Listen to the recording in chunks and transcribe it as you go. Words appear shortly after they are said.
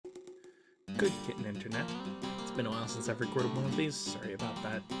Good kitten internet. It's been a while since I've recorded one of these. Sorry about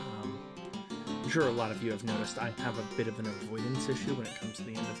that. I'm sure a lot of you have noticed I have a bit of an avoidance issue when it comes to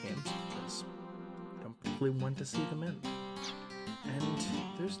the end of games, because I don't particularly want to see them end. And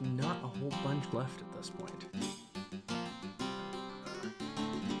there's not a whole bunch left at this point.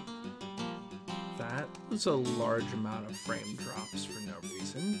 That was a large amount of frame drops for no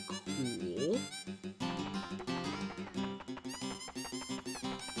reason. Cool.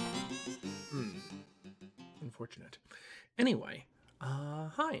 Unfortunate. Anyway,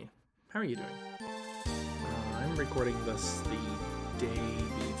 hi. How are you doing? I'm recording this the day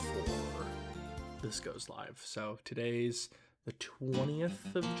before this goes live. So today's the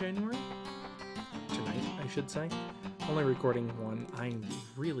 20th of January? Tonight, I should say. Only recording one. I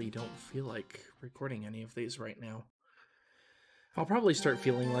really don't feel like recording any of these right now. I'll probably start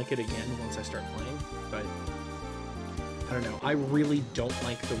feeling like it again once I start playing, but I don't know. I really don't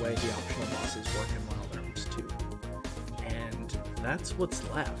like the way the optional bosses work in Wild Arms 2. And that's what's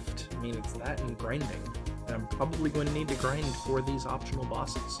left. I mean, it's that and grinding. I'm probably going to need to grind for these optional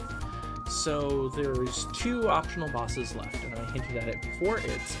bosses. So there's 2 optional bosses left, and I hinted at it before.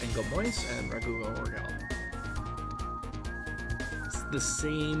 It's Angolmois and Ragu or Ragala. It's the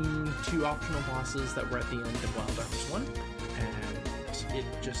same 2 optional bosses that were at the end of Wild Arms 1, and it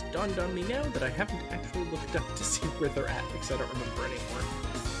just dawned on me now that I haven't actually looked up to see where they're at, because I don't remember anymore.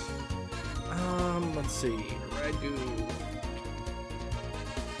 Let's see, Ragu.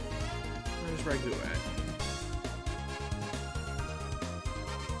 Where's Ragu at?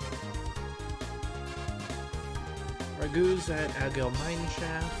 Ragu's at Angolmois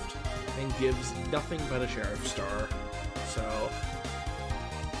Mineshaft and gives nothing but a Sheriff Star, so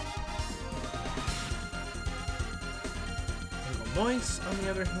Angolmois, on the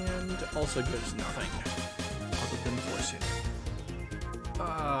other hand, also gives nothing other than force unit.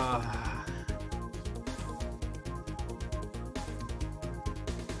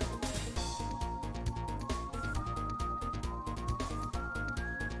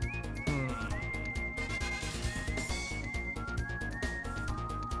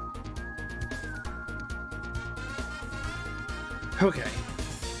 Okay.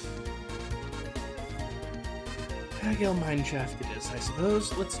 Angolmois Mineshaft it is, I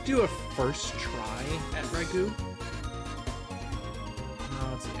suppose. Let's do a first try at Ragu.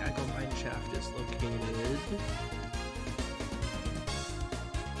 Let's see, Angolmois Mineshaft is located...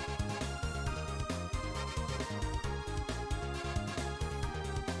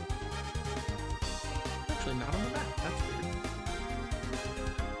 Actually, not on the map. That's weird.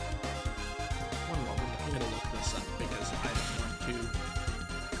 One moment, I'm gonna look this up because I don't want to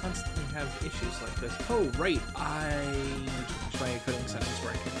constantly have issues like this. Oh, right, I try coding settings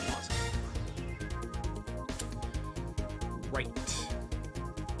where I can pause it. Right.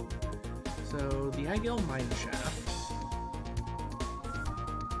 So, the Angolmois Mineshaft.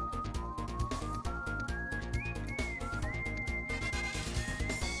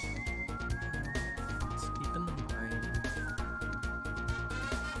 Let's keep in mind.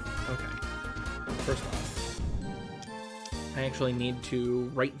 Okay. First off, I actually need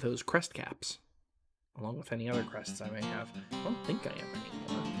to write those crest caps, along with any other crests I may have. I don't think I have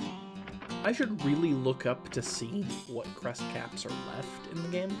anymore. I should really look up to see what crest caps are left in the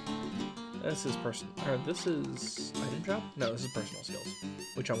game. This is this is item shop? No, this is personal skills,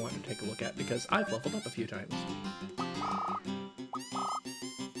 which I wanted to take a look at because I've leveled up a few times.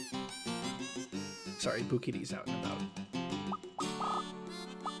 Sorry, Bukitti's out and about.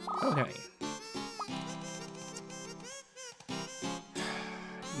 Okay.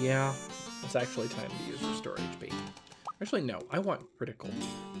 Yeah, it's actually time to use Restore HP. Actually, no, I want Critical.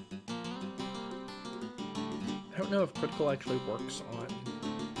 I don't know if Critical actually works on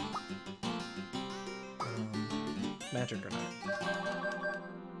magic or not.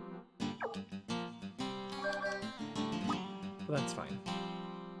 But that's fine.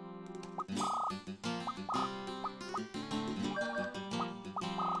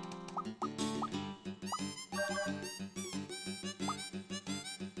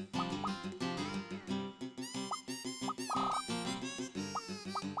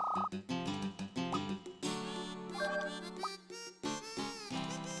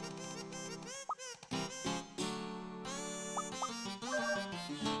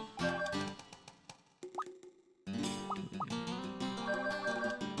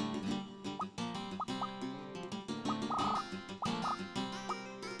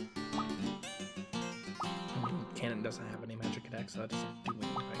 Cannon doesn't have any magic attacks, so that doesn't do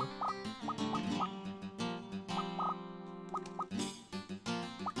anything.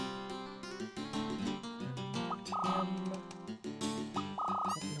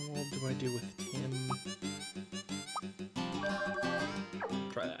 do I do with Tim?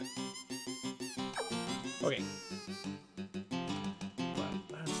 Try that. Okay. Well,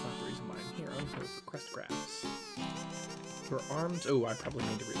 that's not the reason why I'm here. I'm here for quest crafts. For arms... Oh, I probably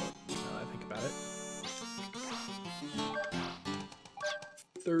need to reload now that I think about it.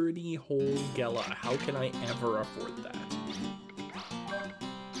 30 whole Gala. How can I ever afford that?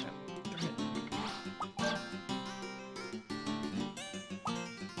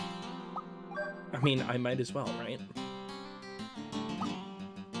 I mean, I might as well, right?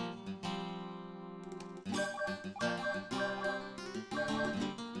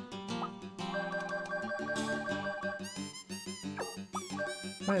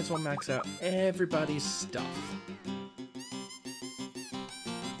 Might as well max out everybody's stuff.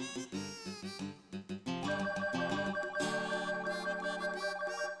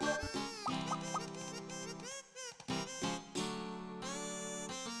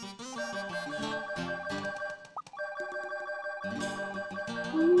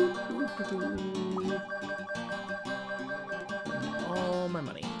 All my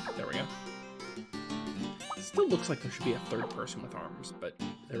money. There we go. Still looks like there should be a third person with arms, but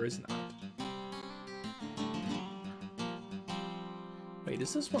there is not. Wait,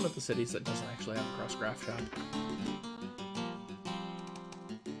 is this one of the cities that doesn't actually have a cross-graph shop?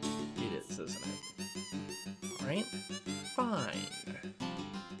 It is, isn't it? Alright, fine.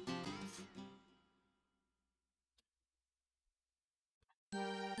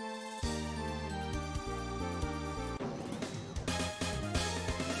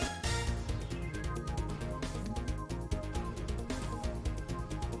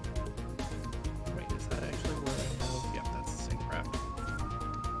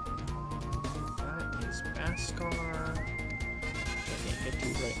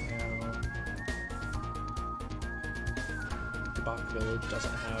 Village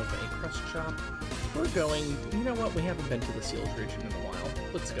doesn't have a crust shop. We're going, you know what, we haven't been to the Seals region in a while.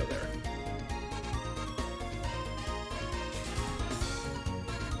 Let's go there.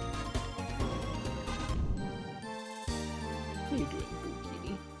 What are you doing,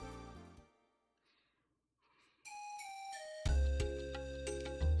 Bukini?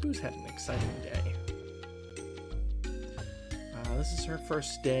 Who's had an exciting day? This is her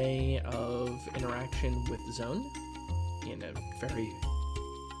first day of interaction with Zone in a very,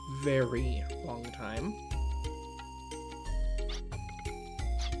 very long time.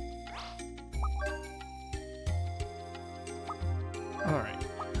 Alright.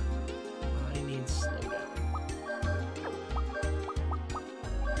 I need slowdown.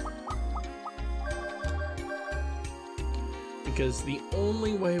 Because the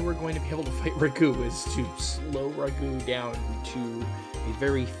only way we're going to be able to fight Ragu is to slow Ragu down to a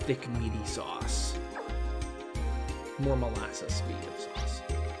very thick, meaty sauce. More molasses speed of sauce.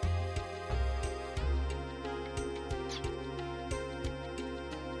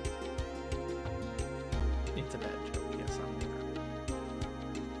 It's a bad joke, yes, I'm aware.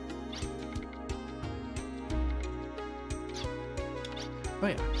 Oh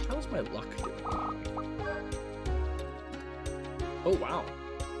yeah, how's my luck doing? Oh wow,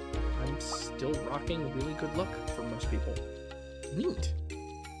 I'm still rocking really good luck for most people. Neat.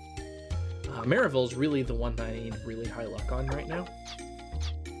 Maryville's really the one that I need really high luck on right now.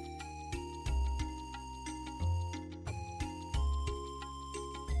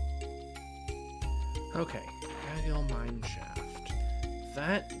 Okay, Ragala Mine Shaft.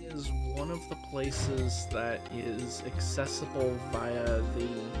 That is one of the places that is accessible via the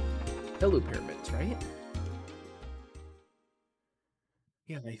Hello Pyramids, right?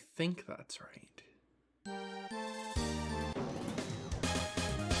 Yeah, I think that's right.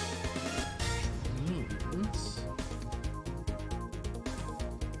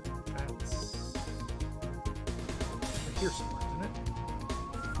 Here somewhere, isn't it?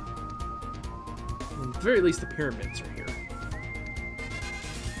 At the very least, the pyramids are here.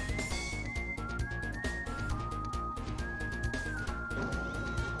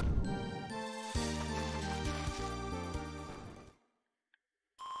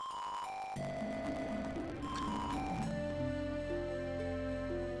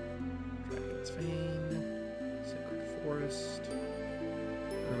 Dragon's Vein, Sacred Forest,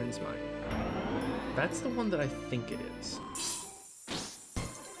 Ruins Mine. That's the one that I think it is.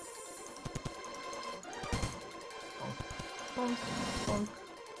 Bonk, bonk, bonk,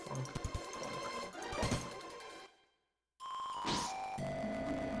 bonk, bonk.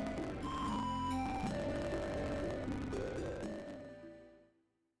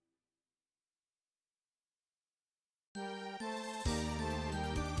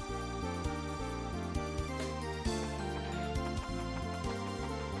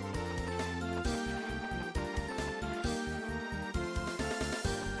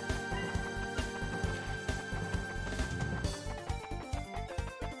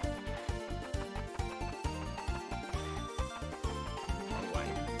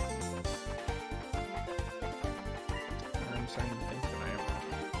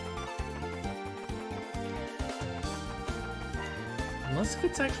 Unless if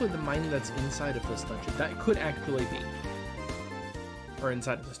it's actually the mine that's inside of this dungeon. That could actually be. Or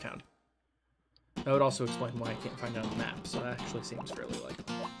inside of this town. That would also explain why I can't find it on the map, so that actually seems fairly likely.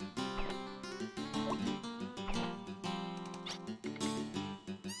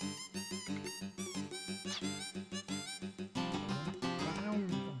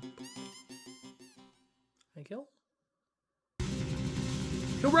 I kill?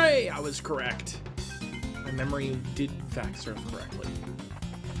 Hooray! I was correct. My memory did in fact serve correctly.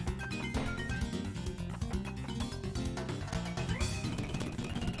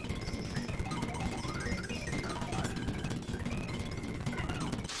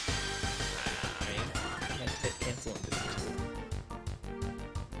 Cancel into this.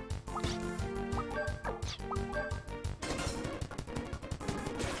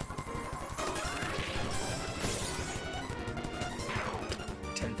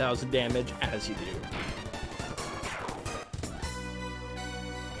 10,000 damage as you do.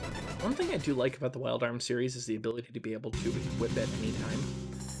 One thing I do like about the Wild Arms series is the ability to be able to equip at any time.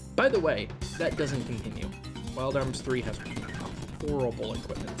 By the way, that doesn't continue. Wild Arms 3 has a horrible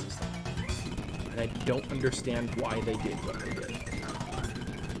equipment system. And I don't understand why they did what they did.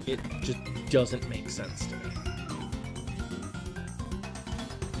 It just doesn't make sense to me.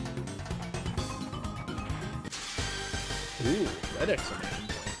 Ooh, red exclamation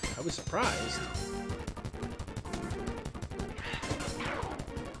point. I was surprised.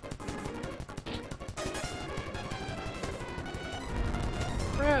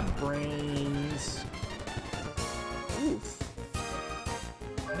 Crab brains. Oof.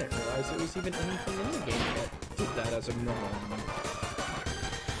 I didn't realize there was even anything in the game that did that as a normal one.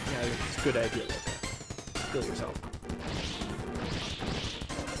 Yeah, it's a good idea. Kill yourself.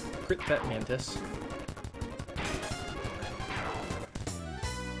 Crit that mantis.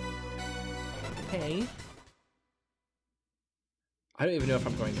 Hey. I don't even know if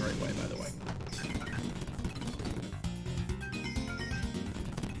I'm going the right way, by the way.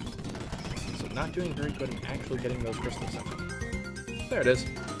 So not doing very good at actually getting those crystals in. There it is.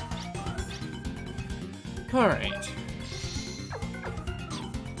 Alright.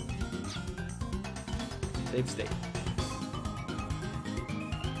 Save state.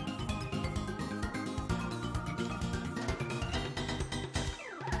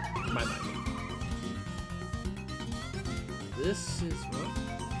 My mind. This is what?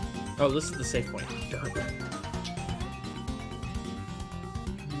 Oh, this is the save point. Darn.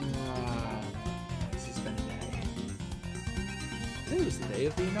 This has been a day. It was the day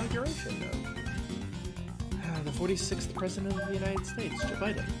of the inauguration of the 46th President of the United States, Joe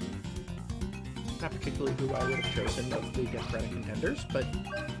Biden. Not particularly who I would have chosen of the Democratic contenders, but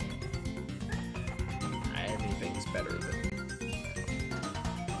anything's better than...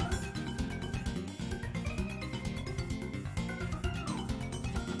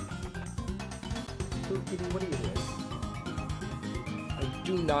 What are you doing? I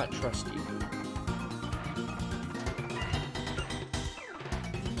do not trust you.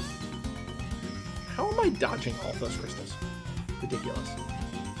 How am I dodging all those crystals? Ridiculous.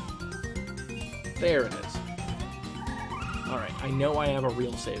 There it is. Alright, I know I have a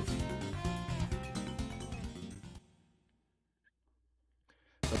real save.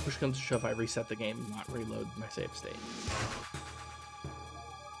 So push comes to shove, I reset the game, not reload my save state.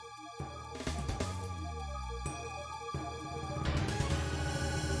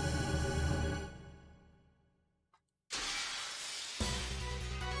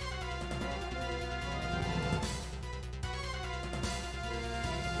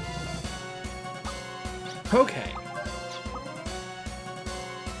 Okay.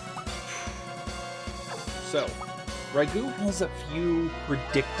 So, Ragu has a few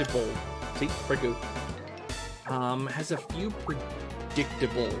predictable... See? Ragu. Has a few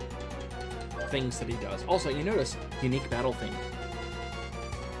predictable things that he does. Also, you notice, unique battle theme.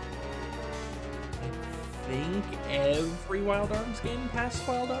 I think every Wild Arms game past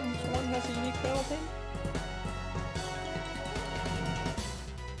Wild Arms 1 has a unique battle theme?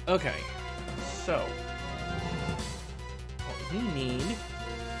 Okay. So... we need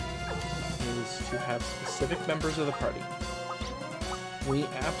is to have specific members of the party. We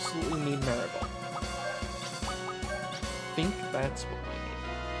absolutely need Maribel. I think that's what we need.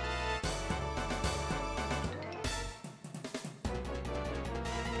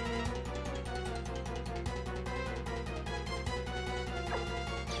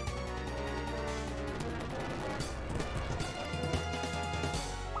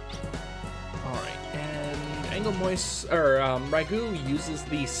 Angolmois, or Ragu uses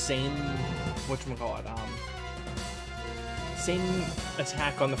the same, whatchamacallit, same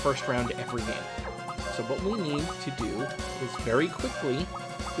attack on the first round every game. So what we need to do is very quickly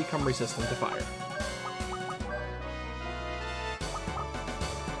become resistant to fire.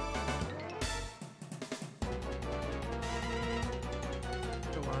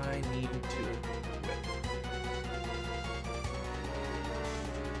 What do I need to whip?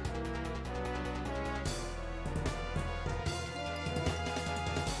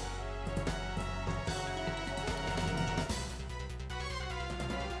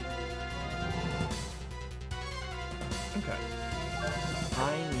 Okay.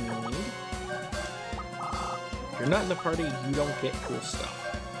 If you're not in the party, you don't get cool stuff.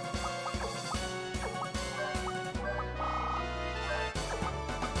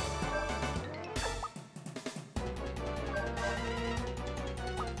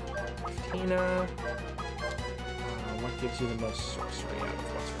 Tina. What gives you the most sorcery out of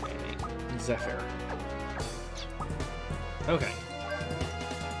what's remaining? Zephyr. Okay.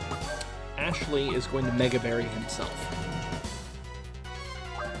 Ashley is going to Mega Berry himself.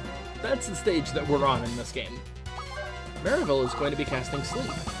 That's the stage that we're on in this game. Marivel is going to be casting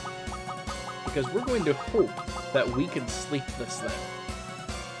Sleep. Because we're going to hope that we can sleep this thing.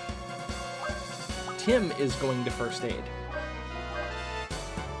 Tim is going to First Aid.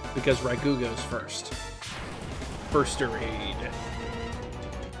 Because Ragu goes first. First Aid.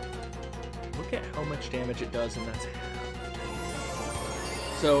 Look at how much damage it does, and that's halved.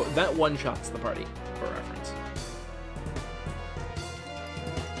 So that one-shots the party, for reference.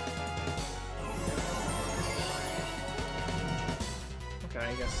 Okay,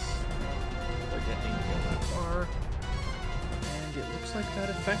 I guess we didn't need to go that far. And it looks like that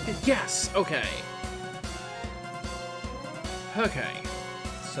affected... Yes! Okay. Okay.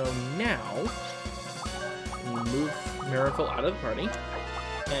 So now, we move Marivel out of the party,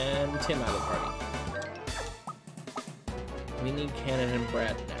 and Tim out of the party. We need Cannon and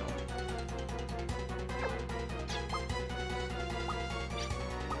Brad now.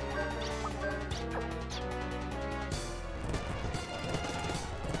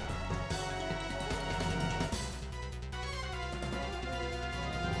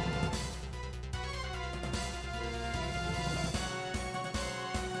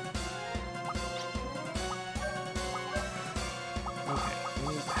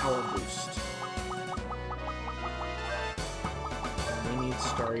 Power boost. And we need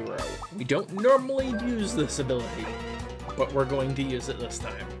Starry Row. We don't normally use this ability, but we're going to use it this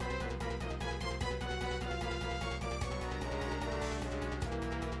time.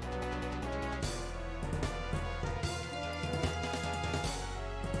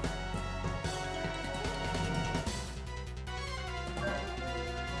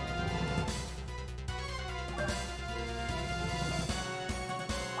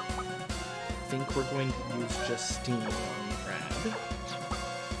 I think we're going to use Justine on Brad.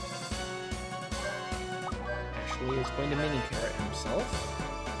 Ashley is going to mini carrot himself.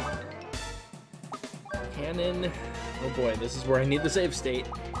 Cannon, oh boy, this is where I need the save state,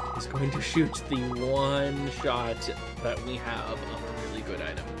 is going to shoot the one shot that we have of a really good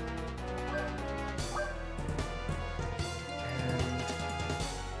item.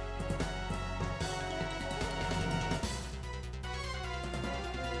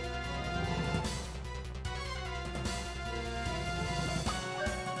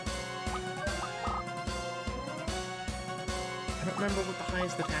 I don't remember what the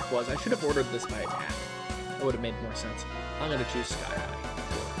highest attack was. I should have ordered this by attack. That would have made more sense. I'm going to choose Sky High.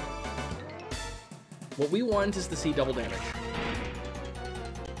 Sure. What we want is to see double damage.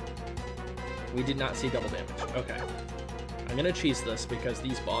 We did not see double damage. Okay. I'm going to cheese this because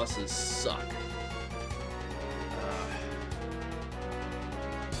these bosses suck.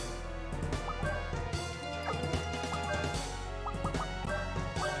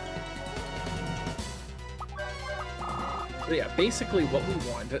 So yeah, basically what we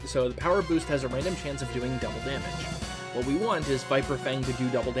want, so the power boost has a random chance of doing double damage. What we want is Viper Fang to do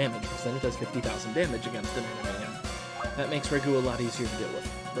double damage, because then it does 50,000 damage against an enemy, and that makes Ragu a lot easier to deal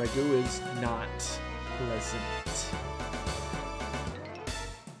with. Ragu is not pleasant.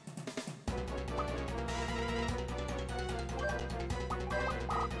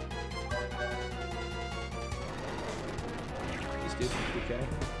 These dudes are 2K.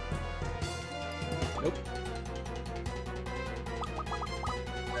 Nope.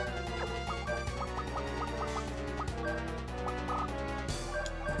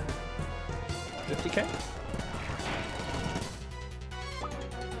 50K?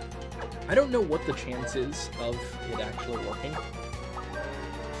 I don't know what the chance is of it actually working.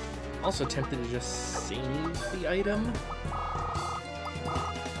 Also tempted to just save the item.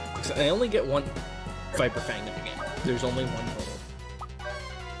 Because I only get one Viper Fang in the game. There's only one total.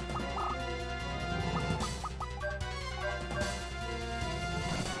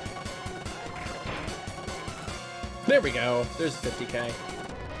 There we go. There's 50k.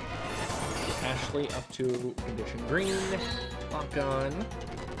 Ashley up to condition green. Lock on.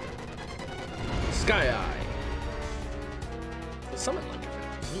 Sky Eye. The summon ledger.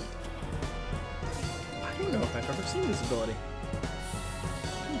 Neat. I don't know if I've ever seen this ability.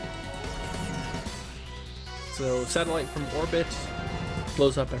 So, satellite from orbit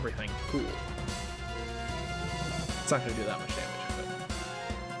blows up everything. Cool. It's not going to do that much damage, but...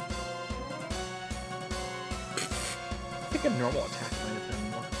 I think a normal attack might have done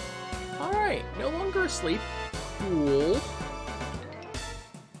more. Alright, no longer asleep. Cool.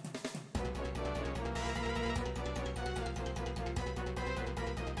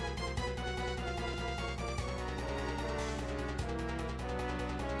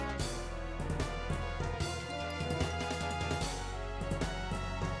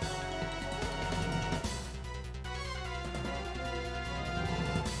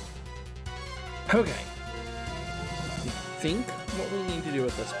 Okay. I think what we need to do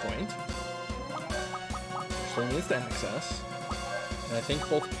at this point actually needs to access. And I think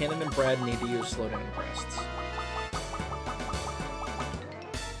both Cannon and Brad need to use slowdown crests.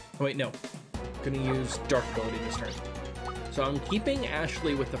 Oh wait, no. I'm gonna use Dark ability this turn. So I'm keeping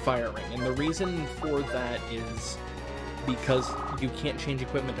Ashley with the Fire Ring, and the reason for that is because you can't change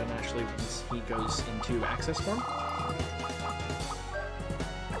equipment on Ashley once he goes into access form.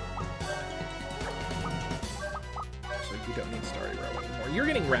 You don't need Starry Row anymore. You're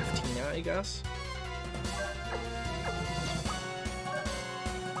getting Raftina, I guess.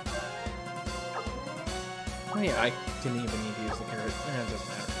 Oh yeah, I didn't even need to use the carrot. It doesn't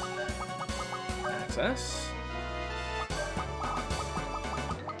matter. Access.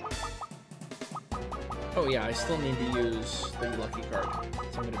 Oh yeah, I still need to use the lucky card,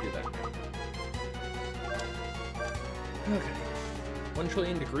 so I'm gonna do that now. Okay. 1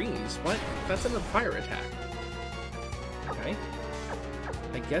 trillion degrees. What? That's another fire attack. Okay.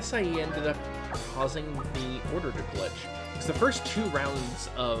 I guess I ended up causing the order to glitch. Because the first 2 rounds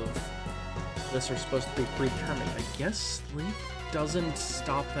of this are supposed to be predetermined. I guess sleep doesn't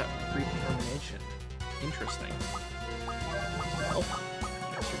stop that predetermination. Interesting. Well,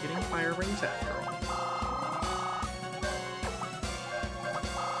 I guess you're getting fire rings after all.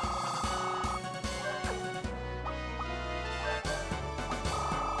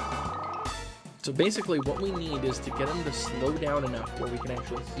 So basically what we need is to get him to slow down enough where we can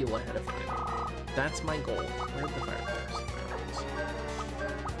actually heal ahead of time. That's my goal. Where are the fire attacks?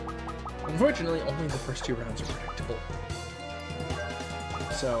 Unfortunately, only the first 2 rounds are predictable.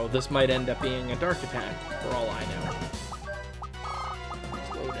 So this might end up being a dark attack, for all I know.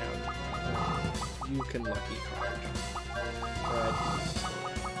 Slow down. You can lucky card. Red.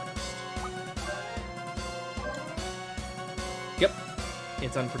 Yep.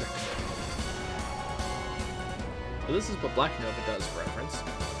 It's unpredictable. So this is what Black Nova does for reference.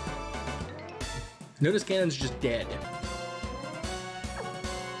 Notice Cannon's just dead.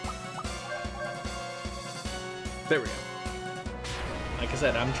 There we go. Like I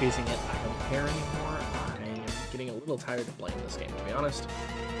said, I'm chasing it. I don't care anymore. I am getting a little tired of playing this game, to be honest.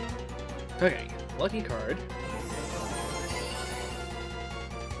 Okay, lucky card.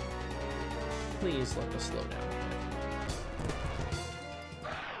 Please let the slow down.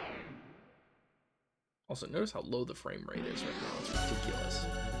 Also, notice how low the frame rate is right now. It's ridiculous.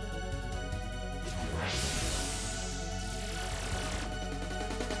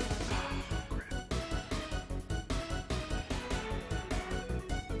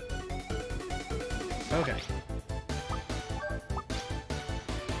 Okay.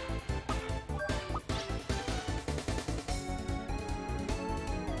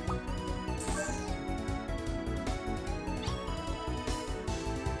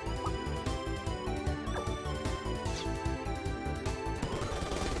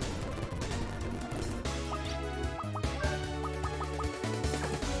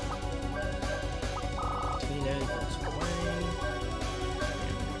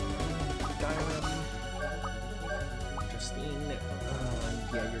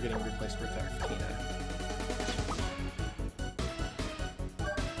 Yeah, you're getting replaced with Arctina.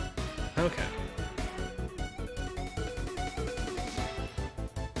 Okay.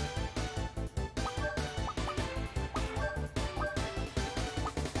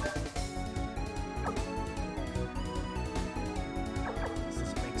 This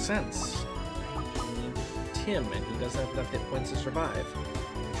doesn't make sense. I need Tim, and he doesn't have enough hit points to survive,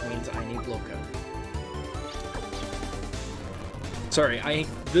 which means I need Loco. Sorry,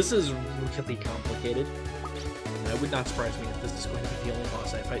 this is really complicated. It would not surprise me if this is going to be the only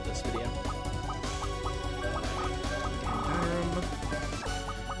boss I fight this video.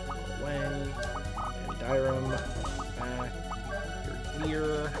 Away. Dandarum.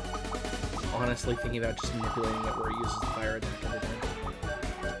 honestly thinking about just manipulating it where it uses the fire attack every time.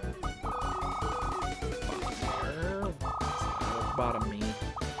 Fire. It's not at the bottom me.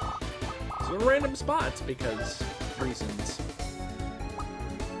 So in random spots because reasons.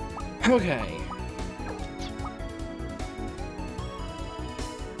 Okay.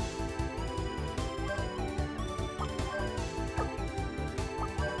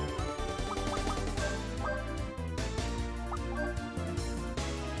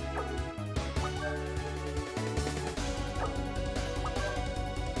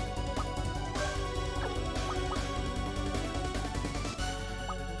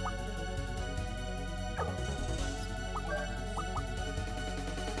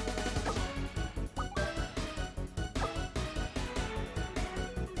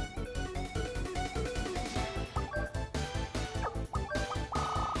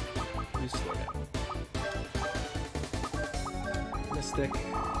 Slow down. Mystic.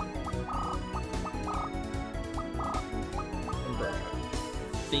 Ambrosia.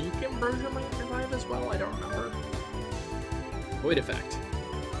 I think Ambrosia might revive as well, I don't remember. Void effect.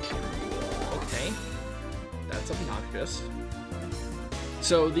 Okay. That's obnoxious.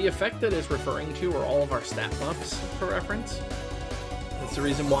 So the effect that is referring to are all of our stat buffs for reference. That's the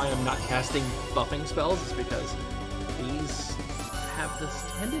reason why I'm not casting buffing spells, is because these have this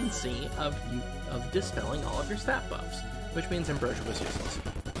tendency of dispelling all of your stat buffs, which means Ambrosia was useless.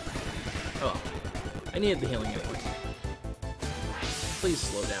 Oh, I needed the healing anyway. Please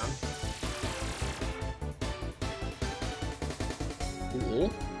slow down.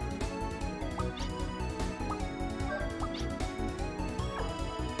 Cool.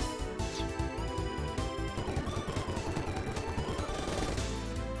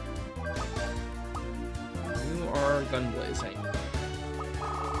 You are gun blazing.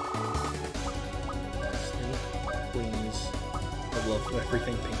 Please. I love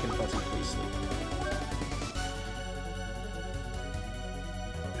everything pink and fuzzy, please sleep.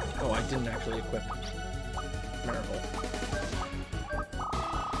 Oh, I didn't actually equip Marigold.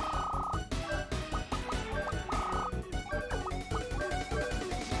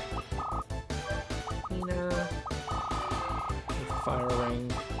 Tina. With Fire Ring.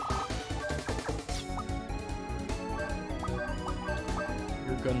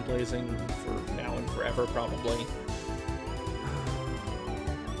 You're gun blazing for now and forever, probably.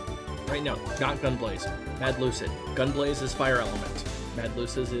 Right, no, not Gunblaze. Mad Lucid. Gunblaze is fire element. Mad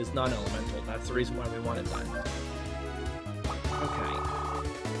Lucid is non-elemental. That's the reason why we wanted that. Okay.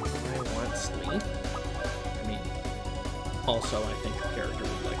 I want sleep. I mean, also I think the character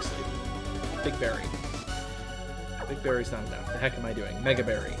would like sleep. Big Berry. Big Berry's not enough. The heck am I doing? Mega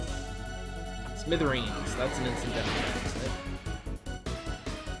Berry. Smithereens. That's an instant death attack, isn't it?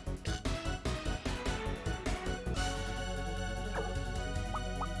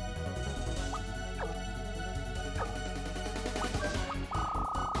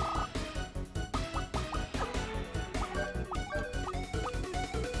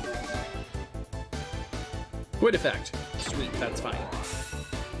 Void effect. Sweet, that's fine. I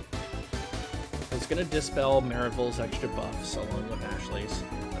was gonna dispel Marivol's extra buffs along with Ashley's,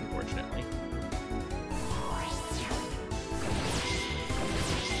 unfortunately.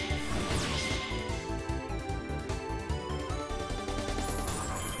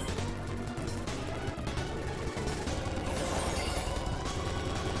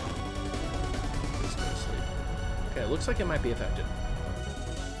 Okay, looks like it might be affected.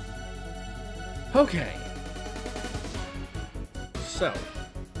 Okay. So,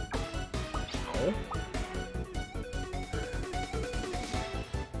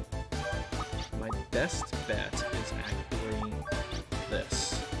 my best bet is actually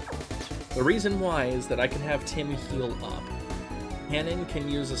this. The reason why is that I can have Tim heal up. Hannon can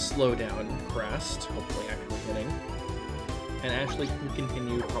use a slowdown crest, hopefully actually hitting, and Ashley can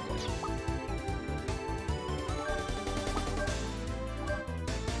continue pummeling.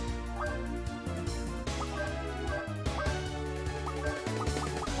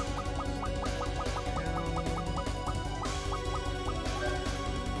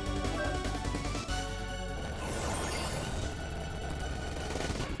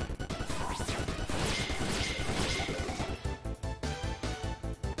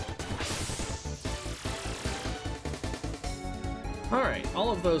 Alright, all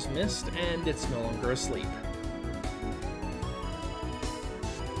of those missed, and it's no longer asleep.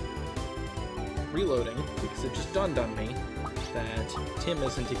 Reloading, because it just dawned on me that Tim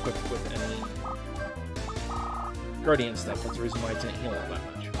isn't equipped with any Guardian stuff. That's the reason why I didn't heal all that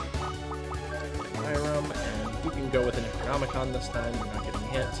much. Hiram, and you can go with an Necronomicon this time. You're not getting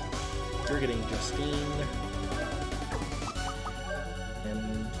hit. You're getting Justine.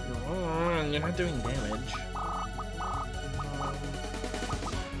 and you're not doing damage.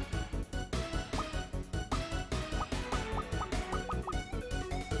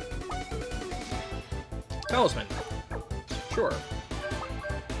 Talisman. Sure.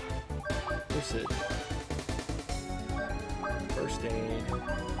 Lucid. First aid.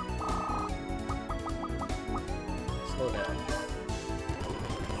 Slow down.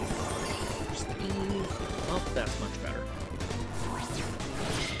 Steve. Oh, that's much better.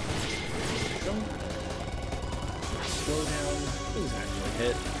 Go. Slow down. Please actually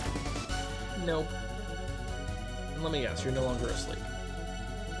hit. Nope. And let me guess, you're no longer asleep.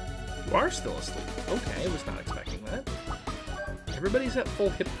 You are still asleep. Okay, I was not expecting that. Everybody's at full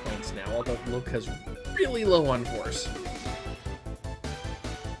hit points now, although Loka's really low on force.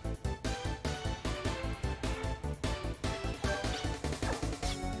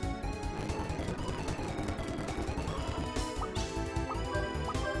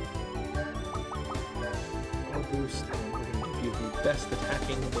 I'll boost, and we're going to give you the best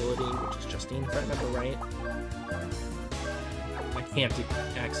attacking ability, which is Justine, if I remember right. I can't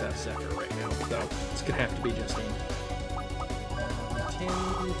access Zephyr right now, so it's going to have to be Justine. Tim,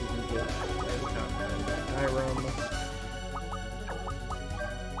 didn't get Dyrum.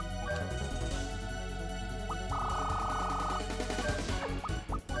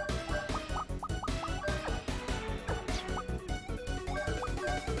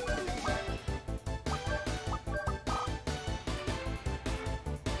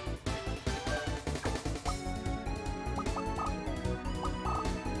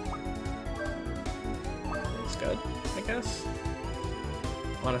 Good, I guess.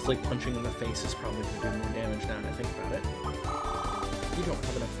 Honestly, punching in the face is probably going to do more damage now that I think about it. You don't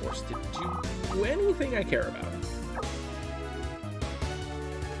have enough force to do anything I care about.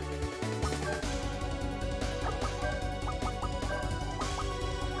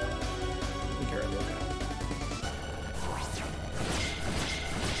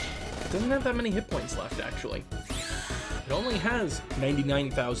 It doesn't have that many hit points left, actually. It only has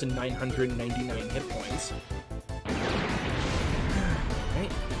 99,999 hit points.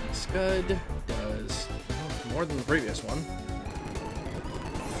 Right, Scud does more than the previous one.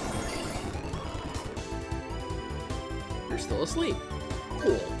 You're still asleep.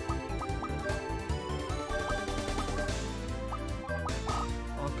 Cool.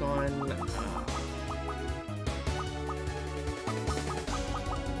 Lock on.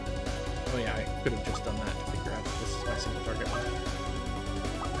 Oh yeah, I could have just done that to figure out that this is my single target one.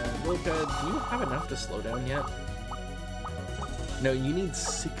 Loka, do you have enough to slow down yet? No, you need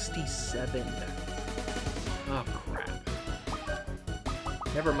 67. Oh, crap.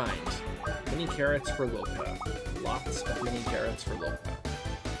 Never mind. Mini carrots for Loka. Lots of mini carrots for Loka.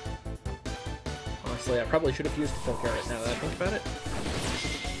 Honestly, I probably should have used the full carrot now that I think about it.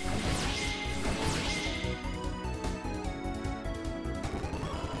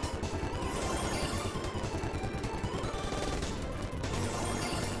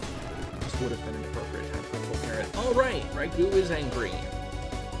 Would have been an appropriate time for a full carrot. Alright, Ragu is angry.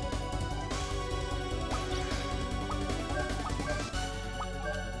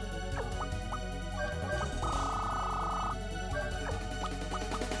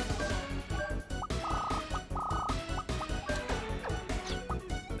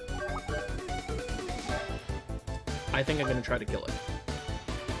 I think I'm going to try to kill it.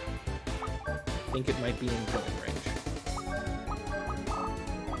 I think it might be in killing range.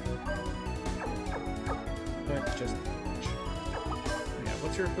 Just yeah,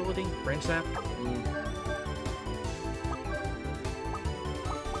 what's your ability? Range zap?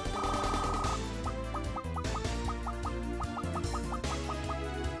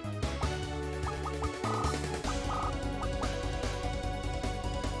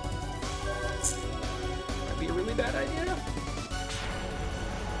 Might be a really bad idea.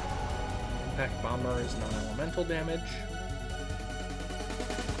 Impact Bomber is non-elemental damage.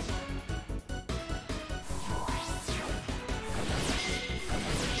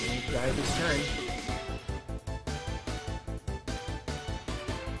 Drive his turn.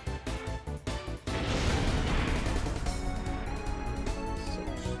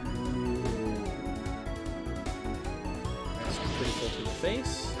 That's critical to the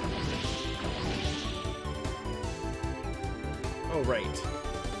face. Oh, right.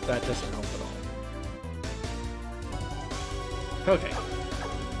 That doesn't help at all. Okay.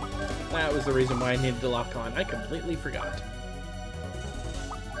 That was the reason why I needed to lock on. I completely forgot.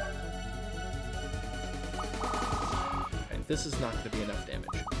 This is not going to be enough damage.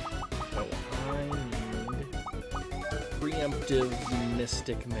 So I need preemptive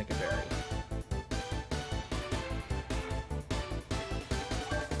Mystic Mega Berry.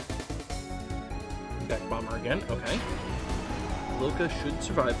 impact bomber again. Okay. Loka should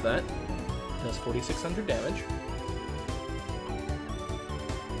survive that. Does 4,600 damage.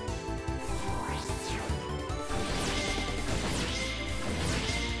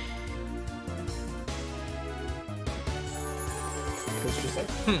 It's just like,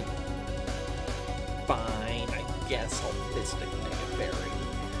 fine, I guess I'll Mystic Mega Berry.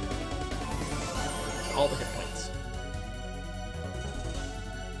 All the hit points.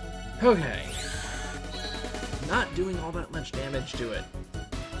 Okay. Not doing all that much damage to it.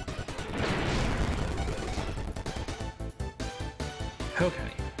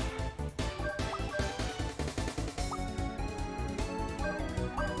 Okay.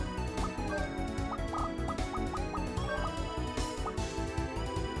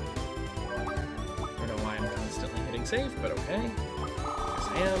 I don't know why I'm constantly hitting save, but okay. Yes,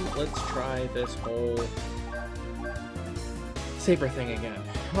 I am. Let's try this whole saber thing again.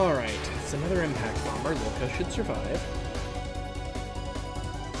 Alright, it's another impact bomber. Loka should survive.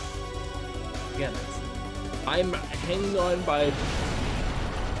 Again, I'm hanging on by the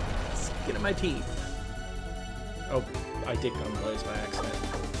skin of my teeth. Oh, I did gun blaze by accident.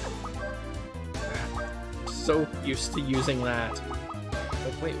 So used to using that.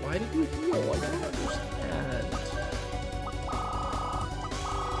 Like, wait, why did you heal? I don't understand.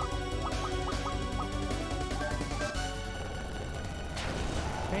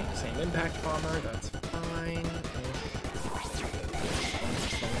 Okay, same impact bomber, that's fine.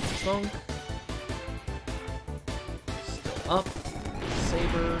 Bonk. Still up.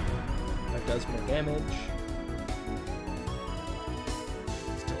 Saber. That does more damage.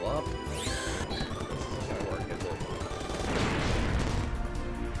 Still up. This isn't gonna work, is it?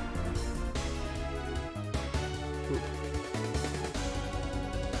 Ooh.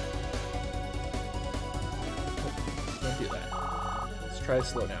 Oh, can't do that. Let's try to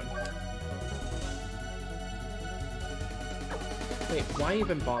slow down. Wait, why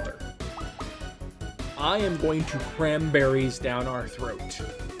even bother? I am going to cranberries down our throat.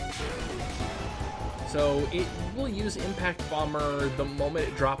 So it will use Impact Bomber the moment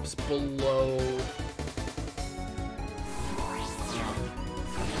it drops below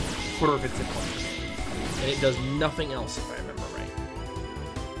quarter of its hit points. And it does nothing else if I remember right.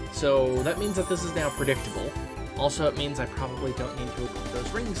 So that means that this is now predictable. Also, it means I probably don't need to equip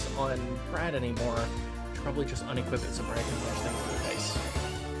those rings on Brad anymore. I should probably just unequip it so Brad can punch things in the face.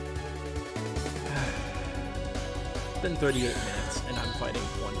 It's been 38 minutes, and I'm fighting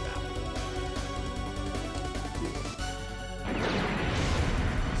one battle.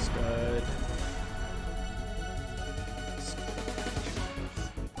 It's good.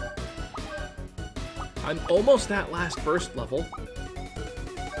 I'm almost at last burst level.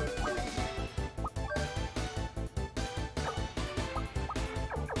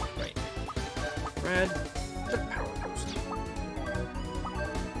 Right. Brad, the power boost.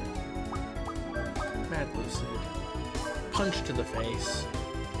 Mad Lucid. Punch to the face.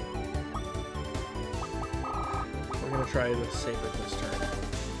 We're gonna try the saber this turn.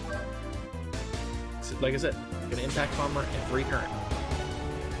 So, like I said, I'm gonna impact bomber every turn.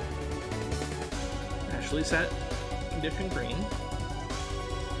 Actually set condition green.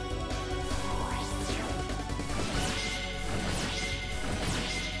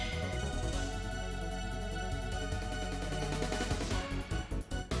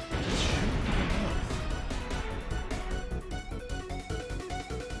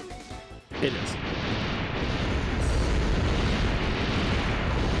 It is.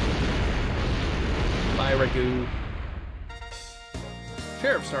 Bye, Ragu.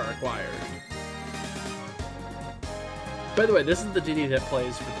 Sheriff Star acquired. By the way, this is the ditty that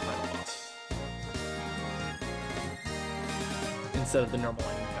plays for the final boss. Instead of the normal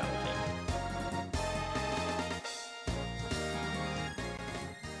ending battle theme.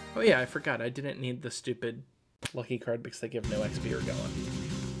 Oh yeah, I forgot. I didn't need the stupid lucky card because they give no XP or going.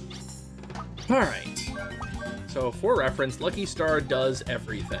 Alright, so for reference, Lucky Star does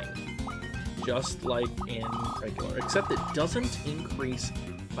everything, just like in regular, except it doesn't increase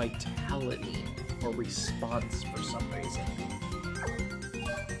vitality or response for some reason.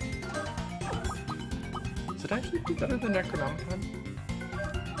 Does it actually do better than Necronomicon?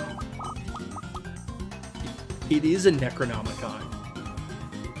 It is a Necronomicon.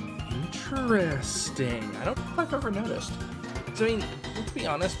 Interesting. I don't know if I've ever noticed. So, I mean, let's be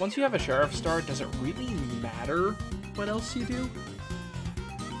honest, once you have a Sheriff Star, does it really matter what else you do?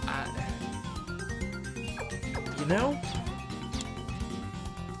 You know?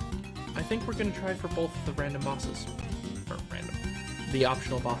 I think we're gonna try for both the random bosses. Or random. The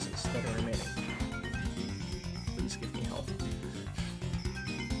optional bosses that are remaining. Please give me health.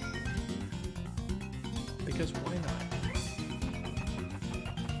 because why not?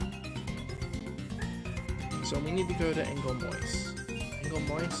 So we need to go to Angolmois.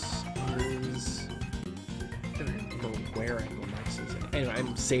 Angolmois is... I don't remember where Angolmois is. Anyway,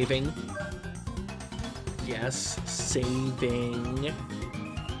 I'm saving. Yes, saving.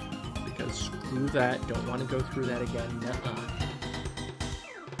 Because screw that. Don't want to go through that again. Nuh-uh.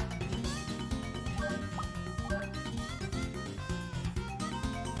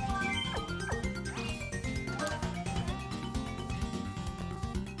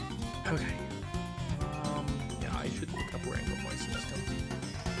 Okay. Yeah, I should look up where Angolmois is still.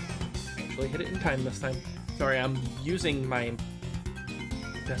 Actually hit it in time this time. Sorry, I'm using my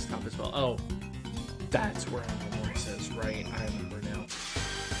desktop as well. Oh, that's where Angolmois is, right? I remember now.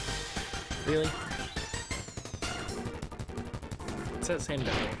 Really? It's that same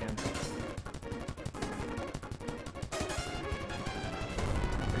guy again.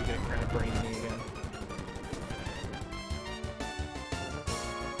 Are you gonna crab brain me again?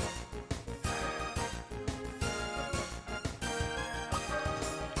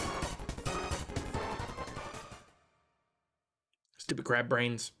 Stupid crab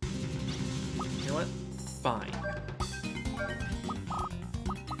brains. You know what? Fine.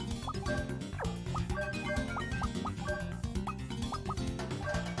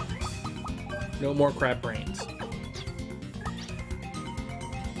 No more crab brains.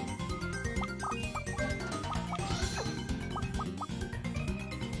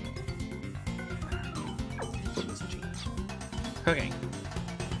 Okay.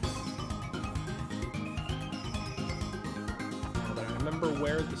 Now that I remember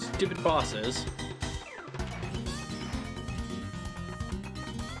where the stupid boss is.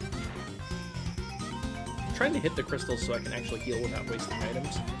 I'm trying to hit the crystals so I can actually heal without wasting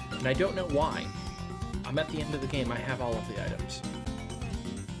items. And I don't know why. I'm at the end of the game. I have all of the items.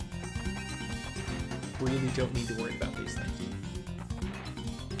 Really don't need to worry about these things.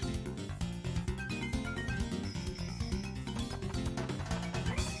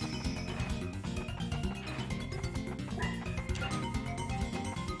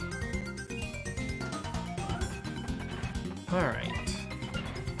 All right.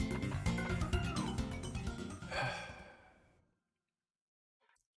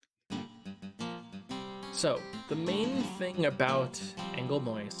 So, the main thing about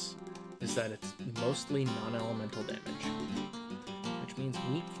Angolmois is that it's mostly non-elemental damage, which means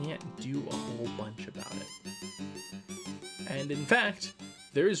we can't do a whole bunch about it. And in fact,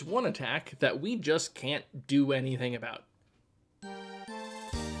 there's one attack that we just can't do anything about. I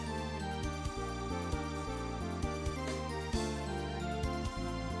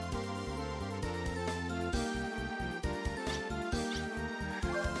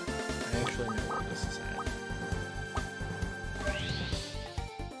actually know where this is at.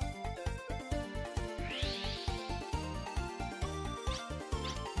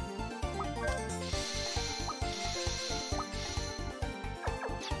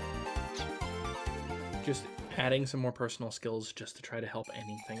 Just adding some more personal skills just to try to help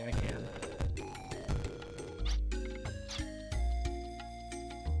anything I can.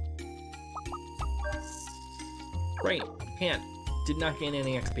 Great, can't. Did not gain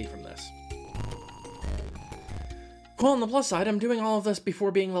any XP from this. Well, on the plus side, I'm doing all of this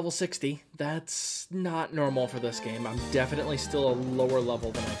before being level 60. That's not normal for this game. I'm definitely still a lower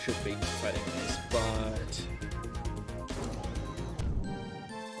level than I should be fighting these, but...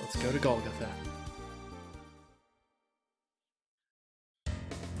 let's go to Golgotha.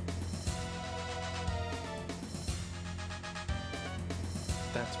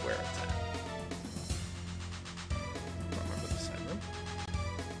 That's where it's at. I don't remember the side room.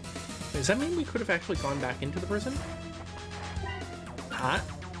 Does that mean we could have actually gone back into the prison? Hot.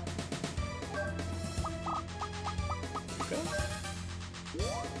 Go.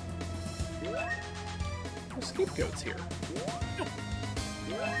 The scapegoat's here.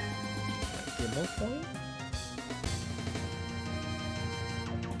 Gimbal point?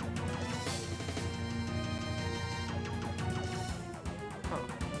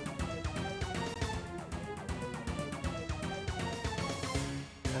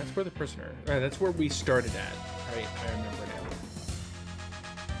 That's where the prisoner... that's where we started at. Right, I remember now.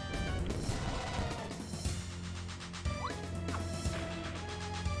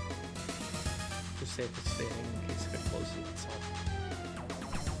 Just save the saving in case it closes itself.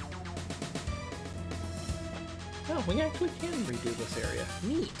 Oh, we actually can redo this area.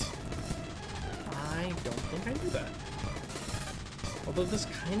 Neat. I don't think I knew that. Although this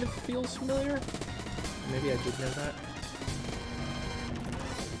kind of feels familiar. Maybe I did know that.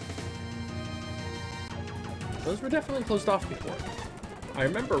 Those were definitely closed off before. I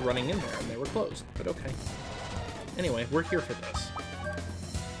remember running in there and they were closed, but okay. Anyway, we're here for this.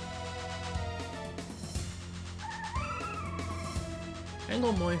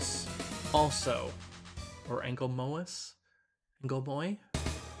 Angolmois also, or Angolmois? Angolmois?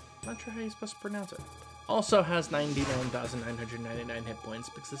 Not sure how you're supposed to pronounce it. Also has 99,999 hit points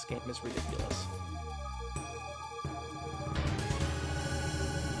because this game is ridiculous.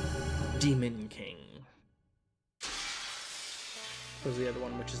 Demon King. Was the other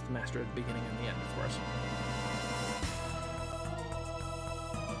one, which is the master at the beginning and the end, of course.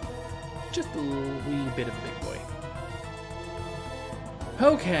 Just a wee bit of a big boy.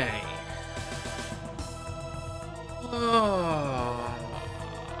 Okay.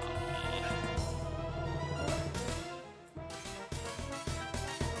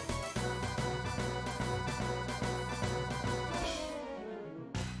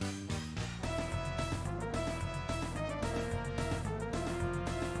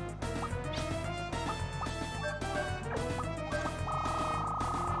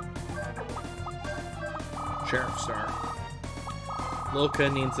 Sheriff Star.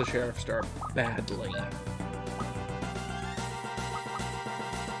 Lilka needs the Sheriff Star badly. Go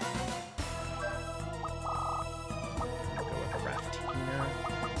with Raftina.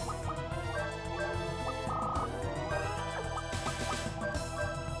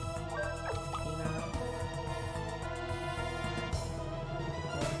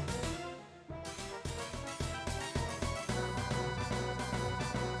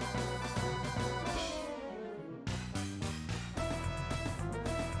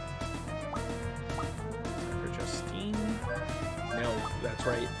 That's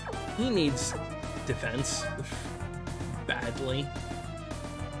right. He needs defense badly.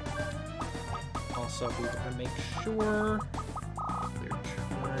 Also, we want to make sure they're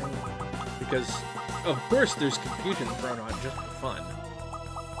trying, because of course there's confusion thrown on just for fun.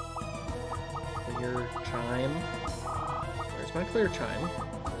 Clear chime. Where's my clear chime?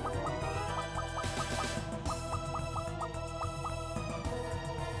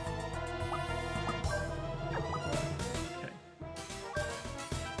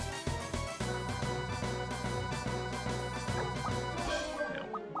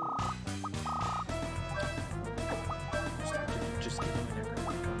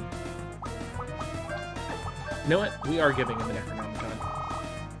 You know what? We are giving him an Necronomicon.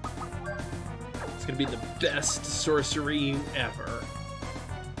 It's gonna be the best sorcery ever.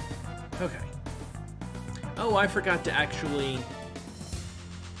 Okay. Oh, I forgot to actually...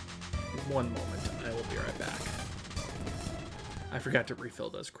 One moment. I will be right back. I forgot to refill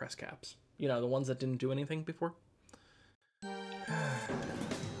those crest caps. You know, the ones that didn't do anything before.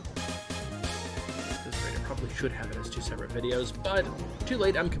 Probably should have it as 2 separate videos, but too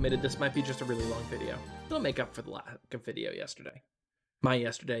late, I'm committed. This might be just a really long video. It'll make up for the lack of video yesterday. My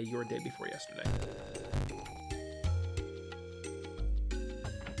yesterday, your day before yesterday.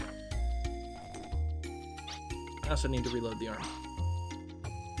 I also need to reload the arm.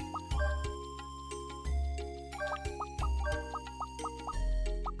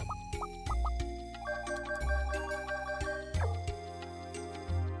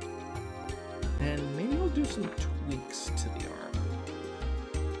 And maybe I'll do some tweaks to the arm.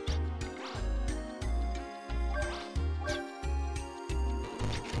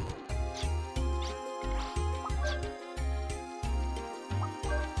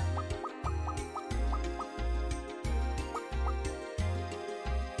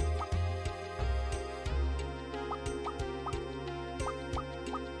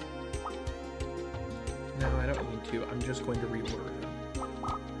 No, I don't need to. I'm just going to reorder them.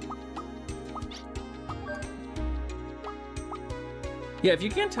 Yeah, if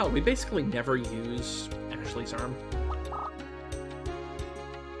you can't tell, we basically never use Ashley's arm.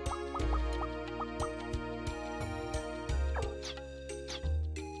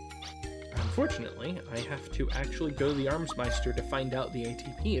 Unfortunately, I have to actually go to the Armsmeister to find out the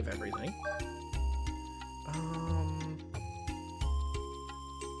ATP of everything.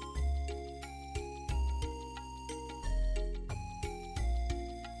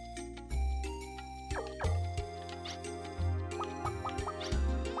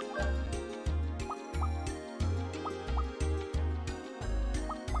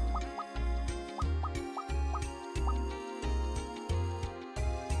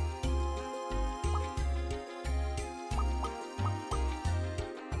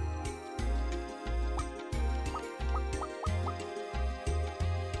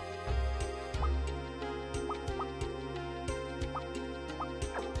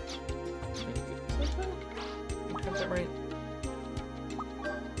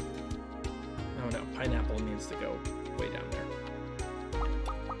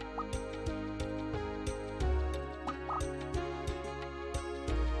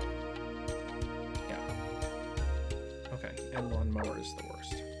 mower is the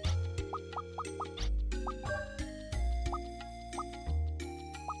worst.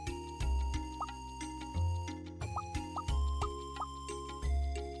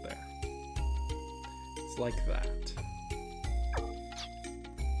 There. It's like that.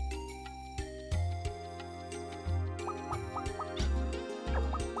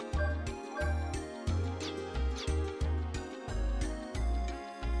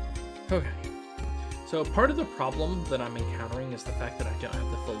 Okay, so part of the problem that I'm encountering is the fact that I don't have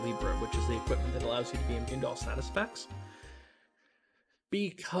the full Libra, which is the equipment that allows you to be immune to all status effects,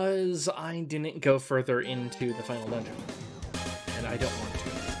 because I didn't go further into the final dungeon, and I don't want to.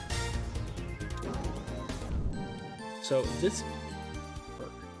 So this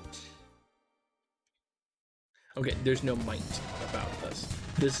hurt. Okay, there's no might about this.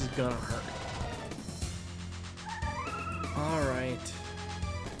 This is gonna hurt. All right.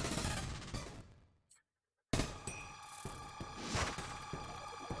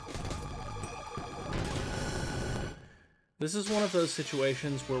 This is one of those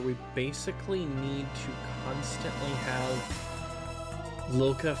situations where we basically need to constantly have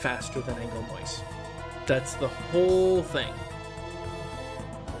Lilka faster than Angolmois. That's the whole thing.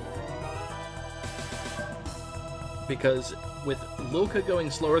 Because with Lilka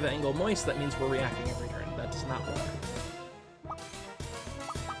going slower than Angolmois, that means we're reacting every turn. That does not work.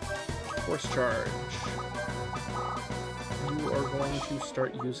 Force charge. You are going to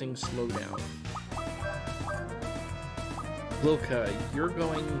start using slowdown. Lilka, you're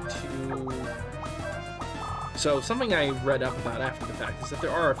going to... So, something I read up about after the fact is that there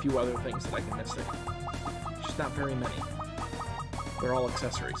are a few other things that I can Mystic. Just not very many. They're all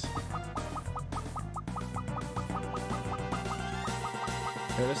accessories.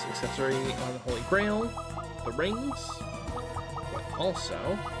 Notice accessory on the Holy Grail, the rings, but also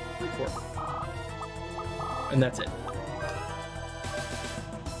 3-4. And that's it.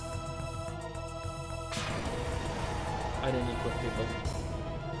 I didn't equip people.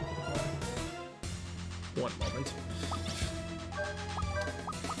 One moment.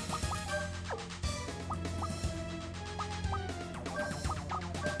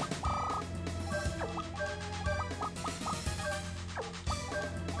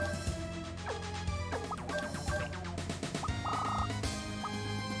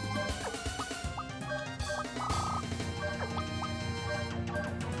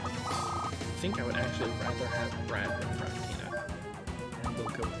 I think I would actually rather have Brad than Frankina. And we'll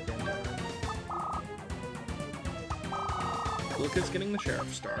go with Brenda. Lilka's getting the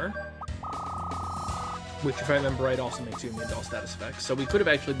Sheriff Star, which, if I remember right, also makes you immune to all status effects. So we could have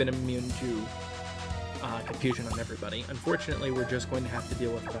actually been immune to confusion on everybody. Unfortunately, we're just going to have to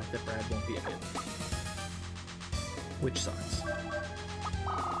deal with the fact that Brad won't be immune, which sucks.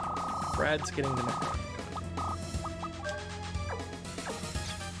 Brad's getting the Necron.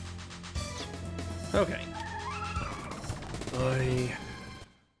 Okay.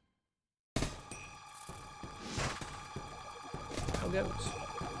 How goes?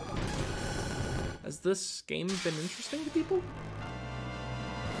 Has this game been interesting to people?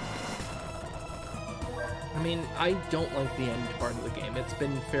 I mean, I don't like the end part of the game. It's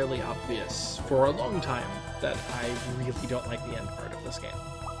been fairly obvious for a long time that I really don't like the end part of this game.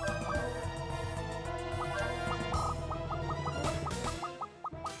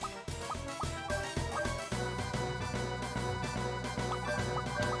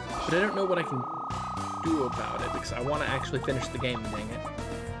 But I don't know what I can do about it, because I want to actually finish the game, dang it.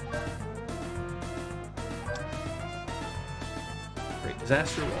 Great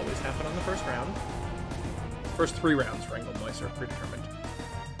disaster will always happen on the first round. First 3 rounds for Angolmois are predetermined.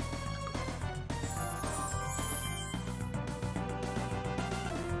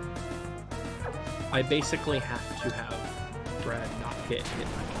 I basically have to have Brad not hit my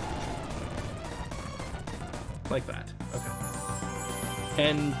like that. Okay.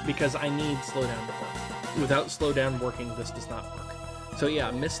 And because I need slowdown to work. Without slowdown working, this does not work. So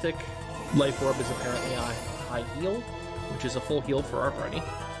yeah, Mystic Life Orb is apparently a high heal, which is a full heal for our party.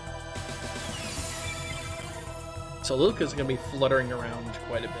 So Lilka's going to be fluttering around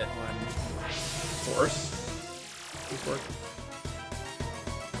quite a bit on Force. Please work.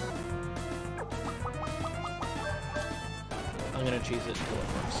 I'm going to cheese it until it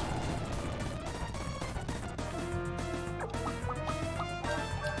works.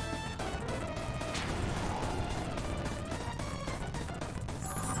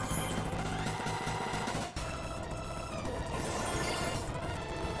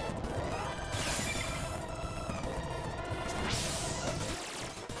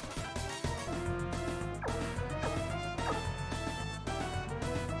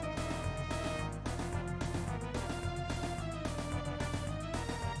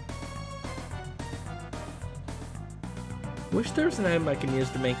 wish there was an item I can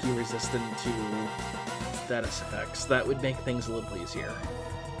use to make you resistant to status effects. That would make things a little easier.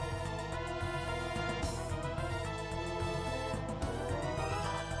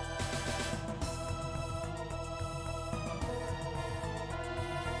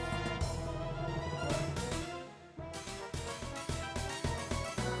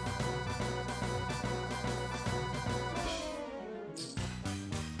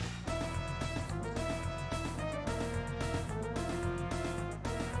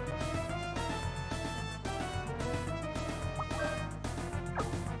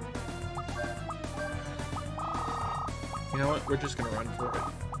 You know what? We're just gonna run for it.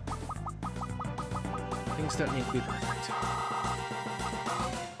 Things don't need to be perfect.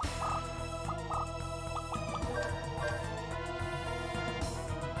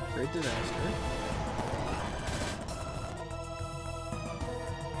 Great disaster.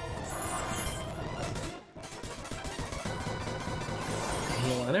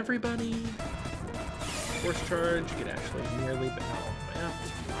 Heal on everybody. Force charge could actually nearly, but not all the way up.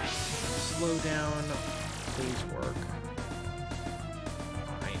 Slow down. Please work.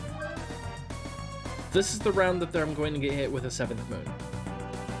 This is the round that I'm going to get hit with a 7th moon.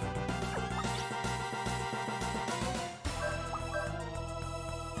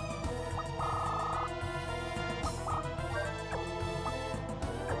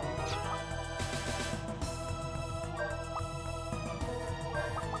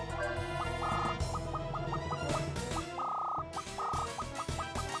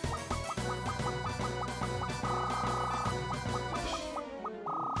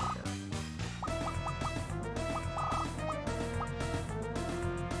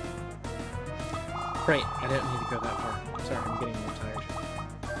 Right, I didn't need to go that far. Sorry, I'm getting more tired.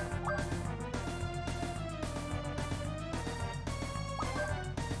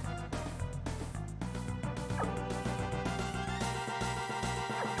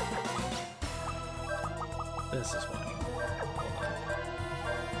 This is why.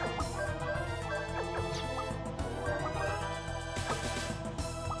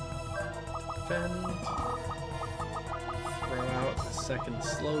 Defend. Throw out a second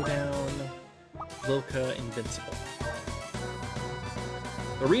slowdown. Lilka invincible.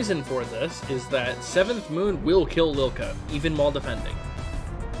 The reason for this is that 7th moon will kill Lilka, even while defending.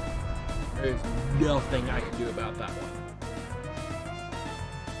 There's nothing I can do about that one.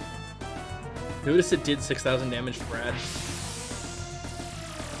 Notice it did 6,000 damage to Brad.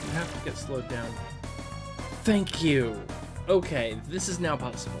 You have to get slowed down. Thank you! Okay, this is now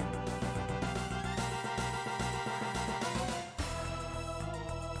possible.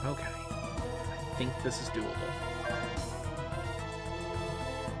 Okay. I think this is doable.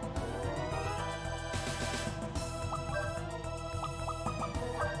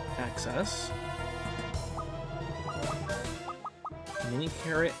 Access. Mini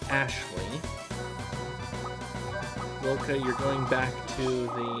Carrot Ashley. Lilka, you're going back to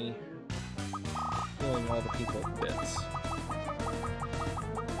the healing all the people bits.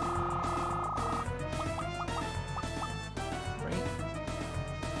 Right?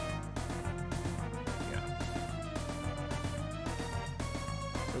 Yeah.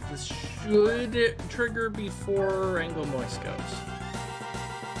 So this should trigger before Angolmois goes.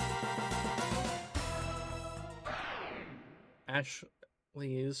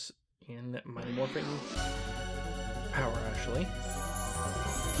 Ashley's in Mighty Morphing Power, Ashley.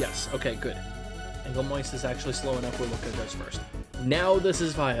 Yes, okay, good. Angolmois is actually slow enough where Lilka goes first. Now this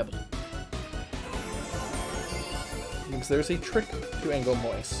is viable. Because there's a trick to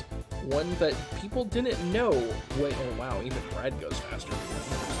Angolmois. One that people didn't know. Wait, oh wow, even Brad goes faster.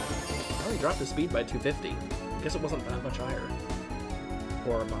 Well, he dropped his speed by 250. I guess it wasn't that much higher.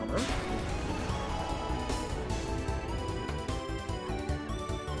 Or a bomber.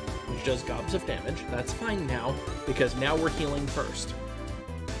 Does gobs of damage. That's fine now, because now we're healing first.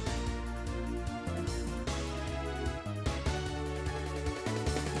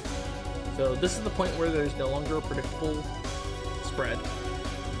 So this is the point where there's no longer a predictable spread.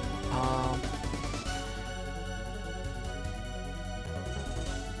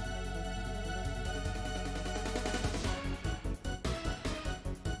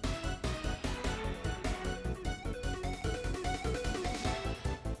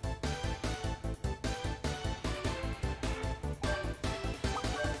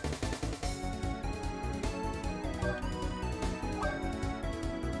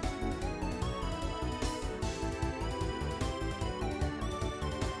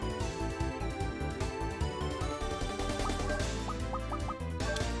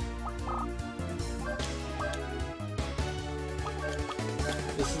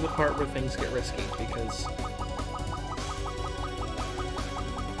 This is the part where things get risky, because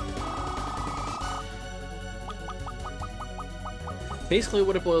Basically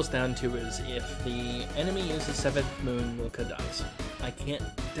what it boils down to is if the enemy uses 7th Moon, Lilka dies. I can't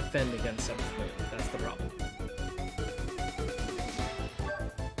defend against 7th Moon, that's the problem.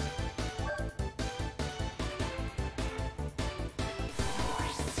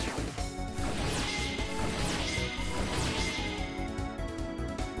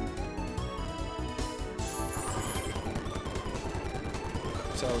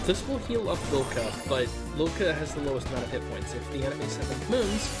 So this will heal up Lilka, but Lilka has the lowest amount of hit points. If the enemy's 7th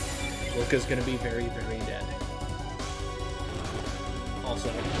Moons, Lilka's going to be very, very dead. Also,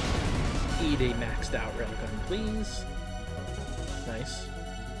 eat a maxed out railgun, please. Nice.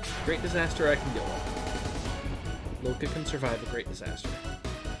 Great Disaster I can deal with. Lilka can survive a Great Disaster.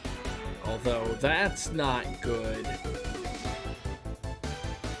 Although, that's not good.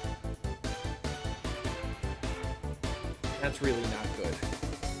 That's really not good.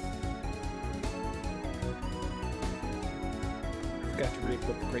 I forgot to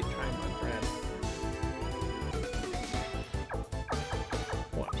re-equip the Great Chime on Brad.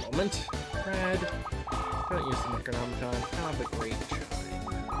 One moment. Brad, don't use the Necronomicon. Have a Great Chime.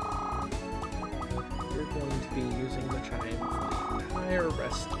 You're going to be using the Chime for the entire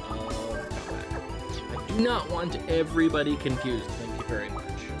rest of combat. I do not want everybody confused. Thank you very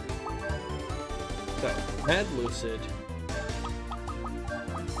much. So, Mad Lucid.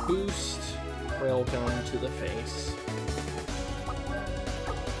 Boost, railgun to the face.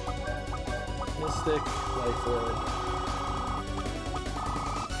 Mystic, life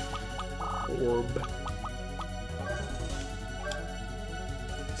orb.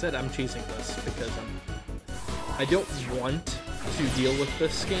 Said I'm choosing this because I don't want to deal with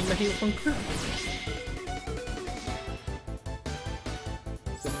this game any longer.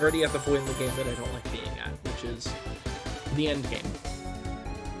 So I'm already at the point in the game that I don't like being at, which is the end game.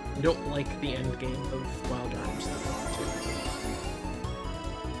 I don't like the end game of Wild Arms 2.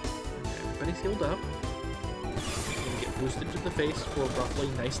 Okay, everybody's healed up. I'm gonna get boosted to the face for roughly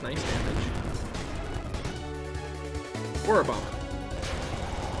nice damage. Aura Bomber.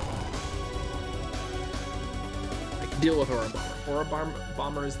 I can deal with Aura Bomber. Aura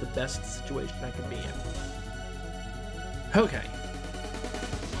Bomber is the best situation I can be in. Okay.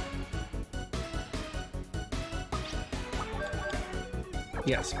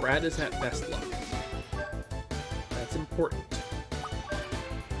 Yes, Brad is at best luck. That's important.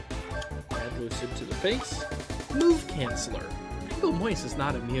 Add Lucid to the face. Move Canceller. Angolmois is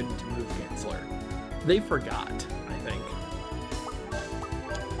not immune to Move Canceller. They forgot, I think.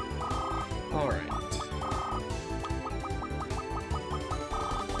 Alright.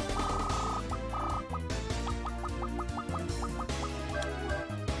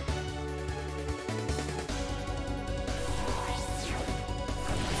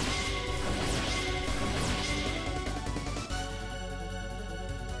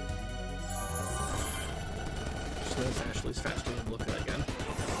 Ashley's faster than Lilka again.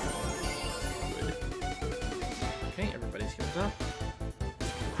 Good. Okay, everybody's healed up.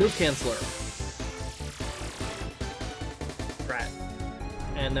 Move Canceller. Strat.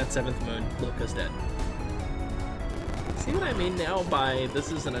 And that 7th Moon, Lilka's dead. See what I mean now by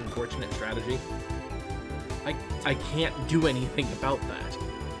this is an unfortunate strategy? I can't do anything about that.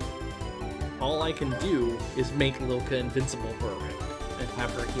 All I can do is make Lilka invincible for a round and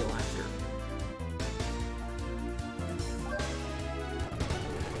have her heal after.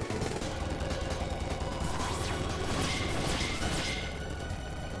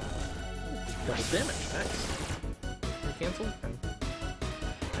 Double damage, nice. Cancel.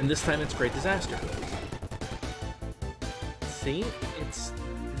 And this time it's Great Disaster. See? It's...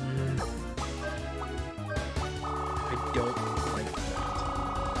 I don't like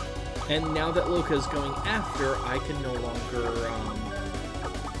that. And now that Lilka's going after, I can no longer,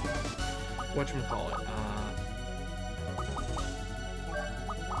 whatchamacallit,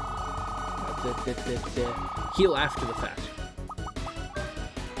 heal after the fact.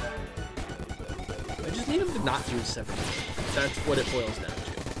 I just need him to not use 7. That's what it boils down to.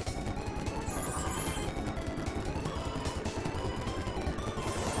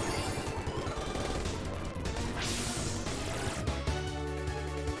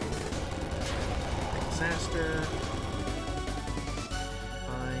 Disaster.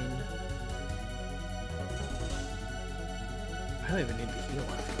 Fine. I don't even need to heal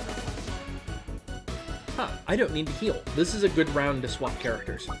after that. Huh, I don't need to heal. This is a good round to swap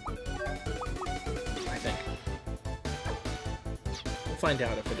characters. Find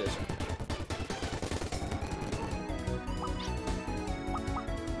out if it is.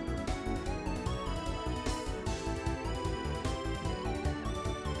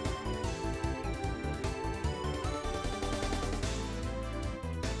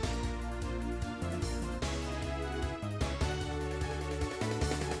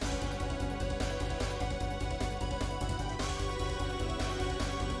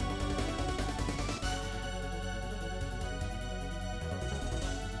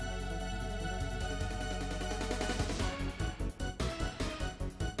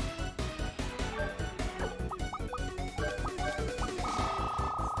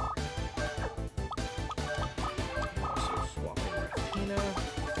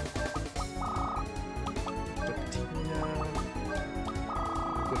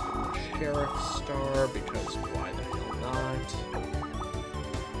 Sheriff Star, because why the hell not?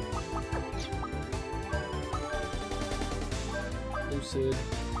 Lucid.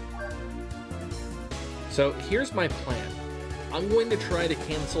 So here's my plan. I'm going to try to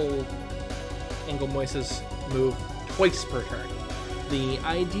cancel Angolmois' move twice per turn. The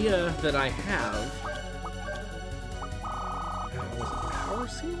idea that I have... was it Power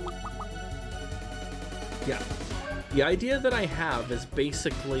Seal? Yeah. The idea that I have is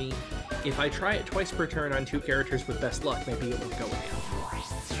basically, if I try it twice per turn on 2 characters with best luck, maybe it won't go again.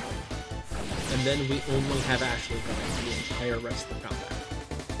 And then we only have Ashley going for the entire rest of the combat.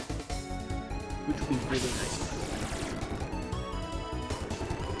 Which would be really nice.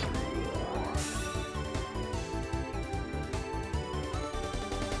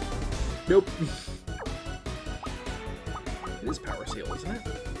 Nope. It is Power Seal, isn't it?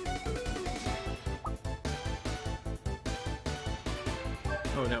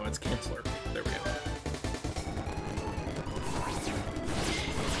 Oh no, it's Canceller. There we go.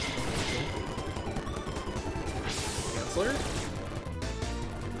 Canceller.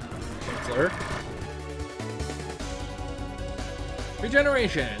 Canceller.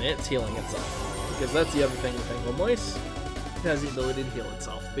 Regeneration! It's healing itself. Because that's the other thing with Angolmois. It has the ability to heal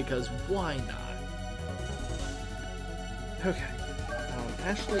itself. Because why not? Okay.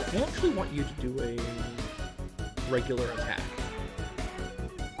 Ashley, I actually want you to do a regular attack.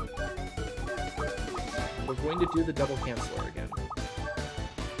 We're going to do the double Canceller again.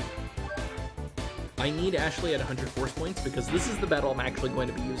 I need Ashley at 100 force points because this is the battle I'm actually going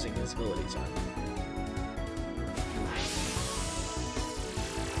to be using his abilities on.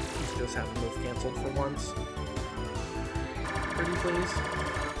 Let's just have him move cancelled for once. Pretty please.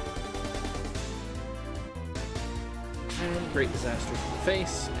 And Great Disaster to the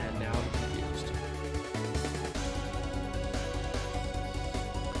face, and now I'm confused.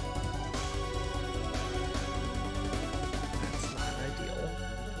 That's not ideal.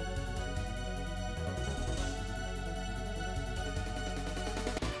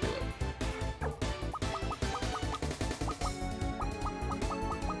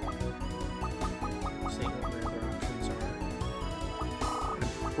 Seeing what my other options are.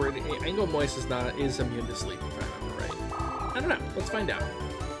 Angolmois is immune to sleep, if I remember right. I don't know. Let's find out.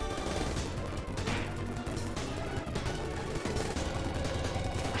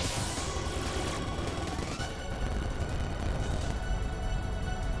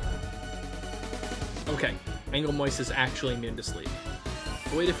 Okay, Angolmois is actually immune to sleep.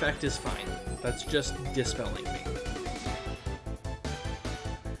 Void effect is fine. That's just dispelling me.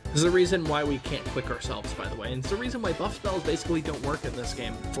 This is the reason why we can't quick ourselves, by the way, and it's the reason why buff spells basically don't work in this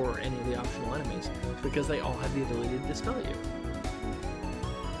game for any of the optional enemies. It's because they all have the ability to dispel you.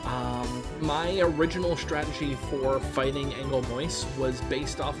 My original strategy for fighting Angolmois was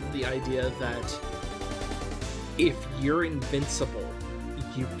based off of the idea that if you're invincible,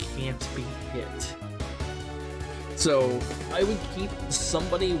 you can't be hit. So I would keep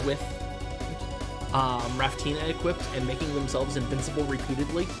somebody with Raftina equipped and making themselves invincible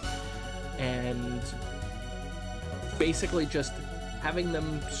repeatedly, and basically just having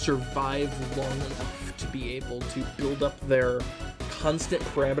them survive long enough to be able to build up their constant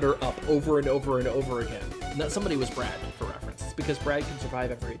parameter up over and over and over again. And that somebody was Brad, for reference. It's because Brad can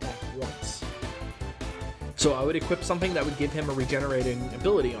survive every attack once. So I would equip something that would give him a regenerating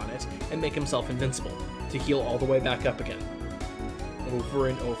ability on it and make himself invincible to heal all the way back up again. Over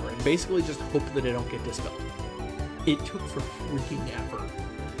and over, and basically just hope that it don't get dispelled. It took for freaking ever,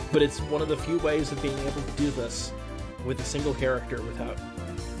 but it's one of the few ways of being able to do this with a single character without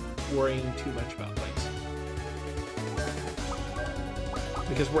worrying too much about things.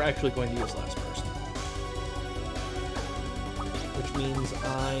 Because we're actually going to use Last Burst, which means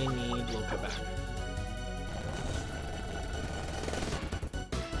I need Loka back.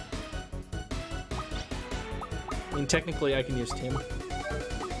 I mean, technically I can use Tim.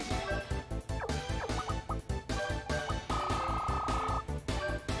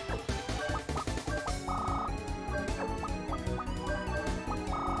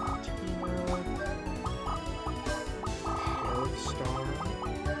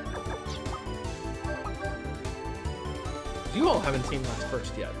 You all haven't seen Last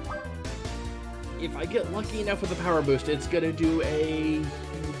Burst yet. If I get lucky enough with the power boost, it's gonna do a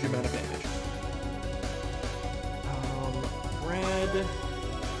huge amount of damage. Red.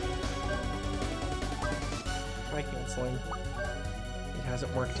 Try canceling. It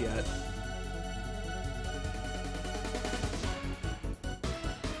hasn't worked yet.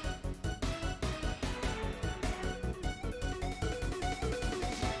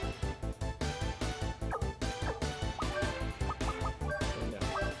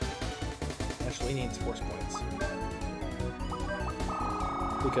 desperately needs force points.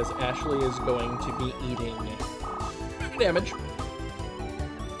 Because Ashley is going to be eating damage.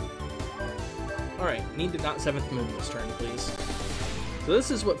 Alright, need to not 7th Moon this turn, please. So this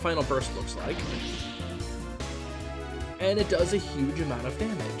is what Final Burst looks like. And it does a huge amount of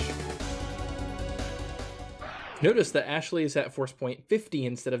damage. Notice that Ashley is at force point 50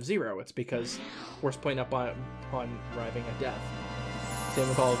 instead of 0. It's because force point up on arriving at death. Same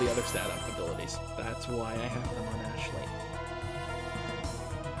with all of the other stat up abilities. That's why I have them on Ashley.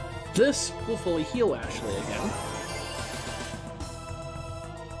 This will fully heal Ashley again.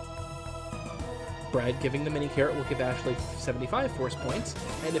 Brad giving the mini carrot will give Ashley 75 force points,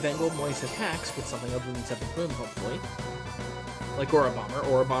 and if Angolmois attacks with something other than 7th Moon, hopefully, like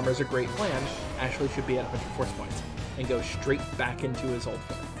Aura Bomber is a great plan, Ashley should be at 100 force points, and go straight back into his old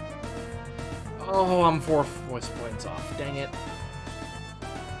form. Oh, I'm 4 force points off, dang it.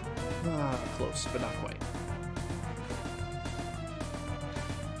 Close, but not quite.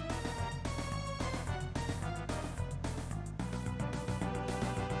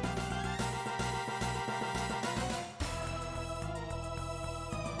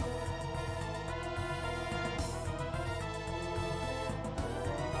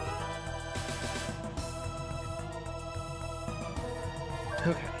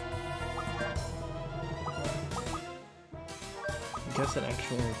 Okay. I guess it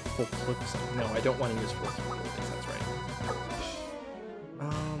actually full clips. No, I don't want to use force abilities, that's right.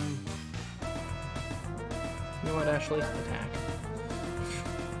 You know what, Ashley? Attack.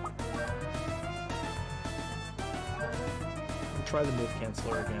 We'll try the move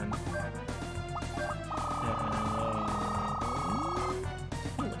canceller again.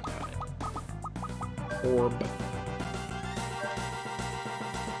 And healing got it. Orb.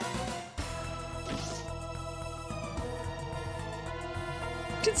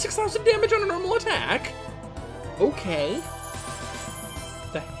 Did 6,000 damage on a normal attack? Okay.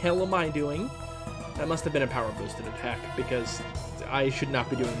 The hell am I doing? That must have been a power boosted attack, because I should not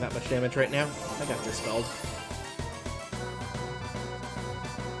be doing that much damage right now. I got dispelled.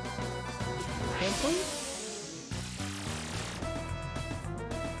 Canceling?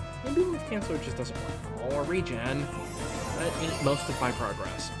 Maybe move canceler just doesn't work. Or regen. That ate most of my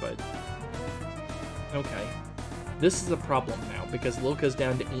progress, but okay. This is a problem now, because Lilka's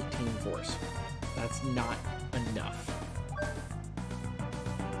down to 18 force. That's not enough.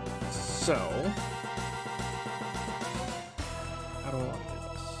 So, how do I want to do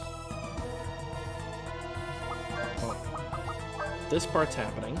this? Well, this part's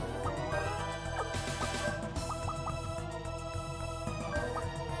happening.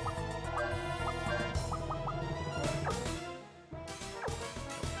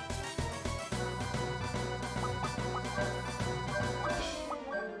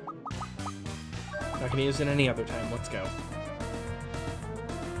 Not gonna use it any other time. Let's go.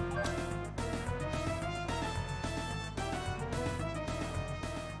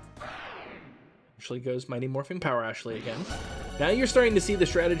 Ashley goes Mighty Morphing Power Ashley again. Now you're starting to see the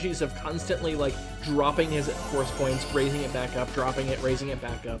strategies of constantly, like, dropping his force points, raising it back up, dropping it, raising it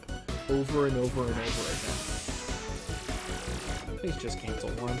back up, over and over and over again. Please just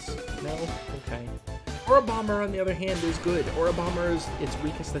cancel once. No? Okay. Aura Bomber, on the other hand, is good. Aura Bomber is its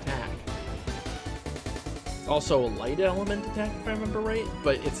weakest attack. Also a light element attack, if I remember right,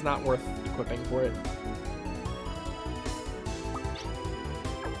 but it's not worth equipping for it.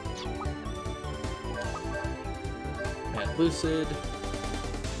 Mad Lucid.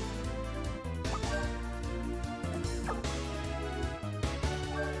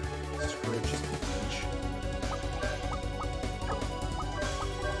 Scourge is Punch.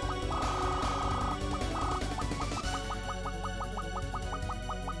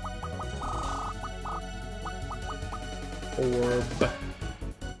 Orb.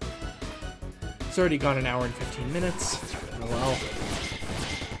 It's already gone an hour and 15 minutes. Oh well.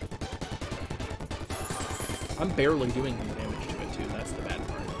 I'm barely doing any damage to it too, that's the bad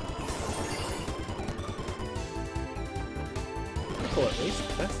part. Cool, at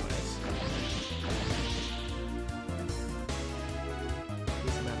least. That's nice.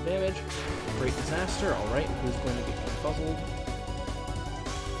 Decent amount of damage. Great disaster. Alright, who's going to get confuzzled?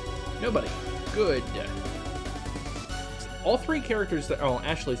 Nobody. Good. All three characters that... Oh,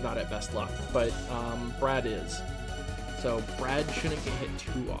 Ashley's not at best luck, but Brad is. So Brad shouldn't get hit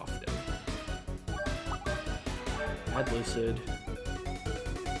too often. Mad Lucid.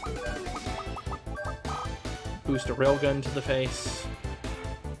 Boost a railgun to the face.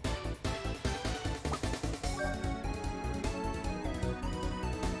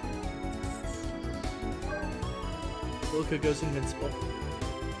 Lilka goes invincible.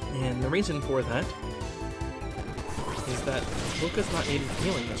 And the reason for that is that Luca's not aiding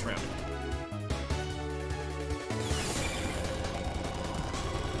healing this round.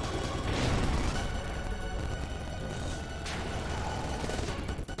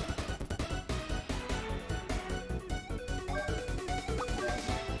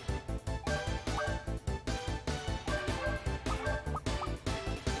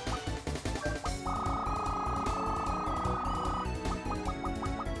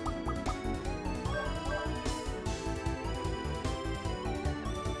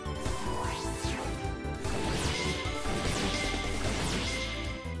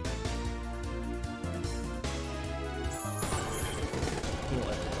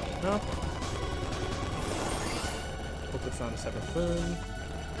 Up. Hope it's not a 7th moon.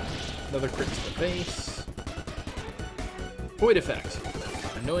 Another crit to the face. Void effect.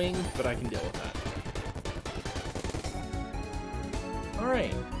 Annoying, but I can deal with that.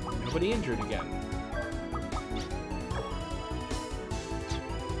 Alright. Nobody injured again.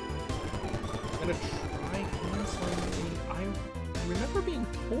 I'm gonna try canceling. I remember being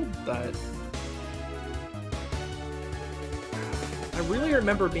told that. I really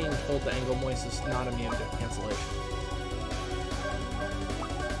remember being told that Angolmois is not immune to cancellation.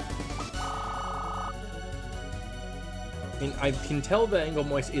 I mean, I can tell that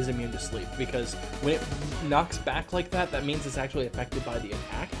Angolmois is immune to sleep, because when it knocks back like that, that means it's actually affected by the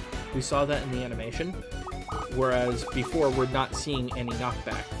attack. We saw that in the animation, whereas before we're not seeing any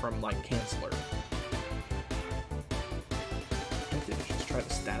knockback from, like, Canceller. I think they just try to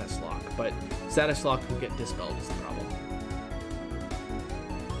status lock, but status lock will get dispelled is the problem.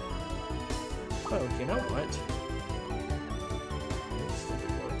 Oh, you know what?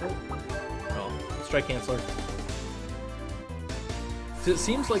 Oh, strike Canceller. So it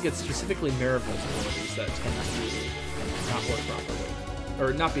seems like it's specifically Marigold's abilities that tend to not work properly.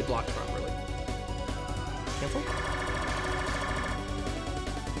 Or not be blocked properly. Cancel?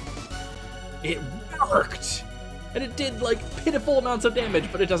 It worked! And it did, like, pitiful amounts of damage,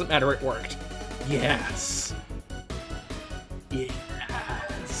 but it doesn't matter, it worked. Yes!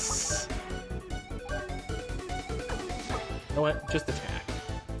 Yes! You know what? Just attack.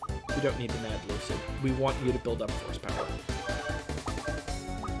 We don't need to Mad Lucid. We want you to build up force power.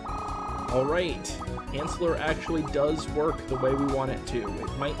 Alright. Canceller actually does work the way we want it to.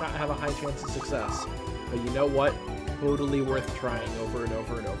 It might not have a high chance of success, but you know what? Totally worth trying over and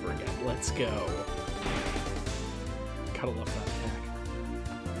over and over again. Let's go. Gotta love that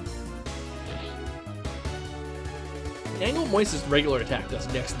attack. Angolmois' regular attack does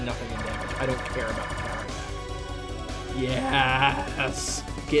next to nothing in damage. I don't care about the counter attack. Yes!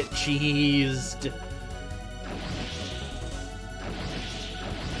 Get cheesed!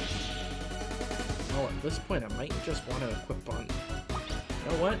 Oh, at this point I might just want to equip on...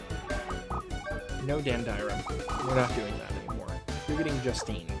 You know what? No Dandyrum. We're not doing that anymore. We're getting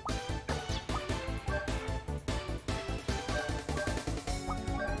Justine.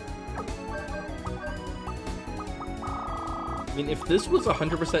 I mean, if this was a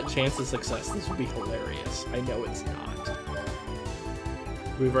 100% chance of success, this would be hilarious. I know it's not.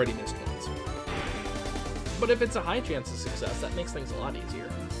 We've already missed once. But if it's a high chance of success, that makes things a lot easier.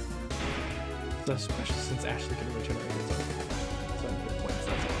 Especially since Ashley can regenerate his own hit points.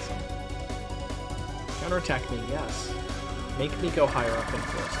 That's awesome. Counterattack me, yes. Make me go higher up in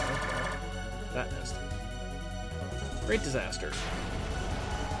force. Okay. That missed. Great disaster.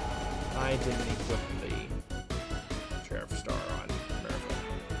 I didn't equip the Sheriff Star on Miracle.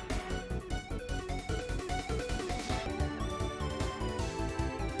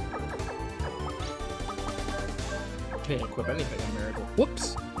 Can't equip anything on Miracle.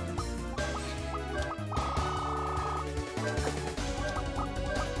 Whoops!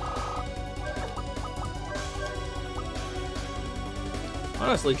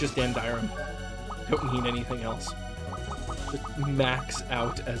 Honestly, just Dandyrum. Don't need anything else. Just max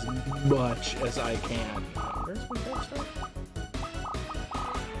out as much as I can. Where's my Dark Star? I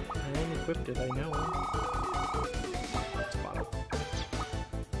ain't equipped it, I know. Bottom.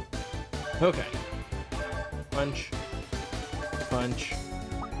 Okay. Punch. Punch.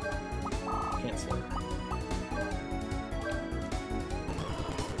 Cancel it.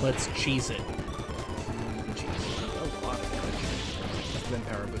 Let's cheese it. Then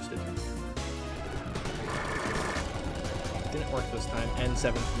power boosted. Didn't work this time, and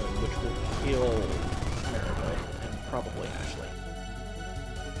 7th moon, which will kill Marigold and probably Ashley.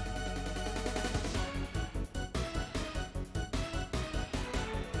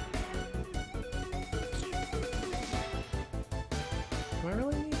 Do I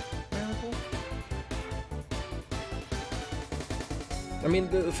really need Marigold? I mean,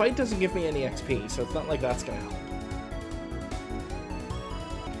 the fight doesn't give me any XP, so it's not like that's gonna help.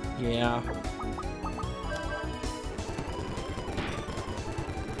 Yeah.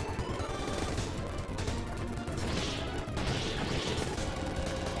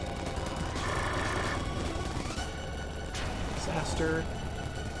 Disaster.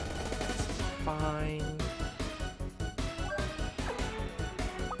 It's fine.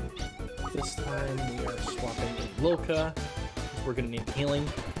 This time we are swapping with Lilka. We're gonna need healing.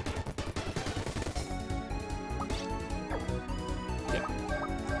 Yeah.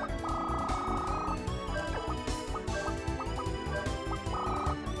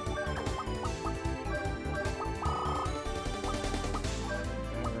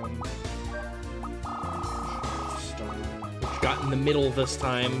 Got in the middle this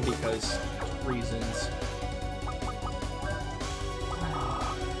time because reasons.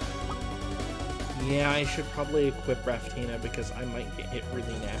 Yeah, I should probably equip Raftina because I might get hit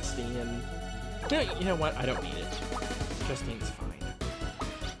really nasty, and you know what? I don't need it. Justine's fine.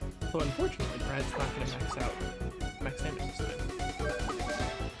 Though unfortunately, Brad's not going to max damage this time.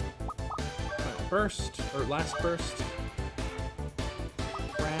 Final burst, or last burst.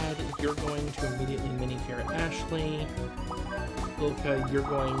 Brad, you're going to immediately mini-carrot Ashley. Lilka, you're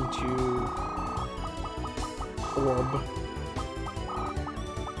going to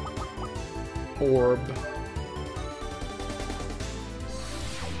Orb.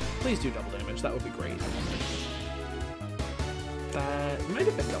 Please do double damage, that would be great. That might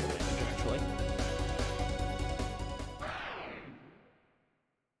have been double damage, actually.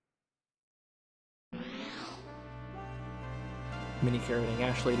 Mini-carroting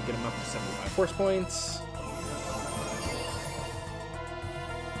Ashley to get him up to 75 force points.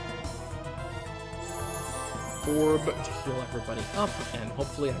 Orb to heal everybody up, and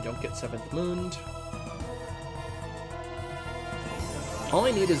hopefully I don't get 7th Mooned. All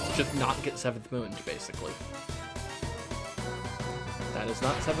I need is to just not get 7th Mooned, basically. That is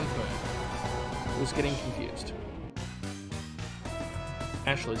not 7th Moon. Who's getting confused?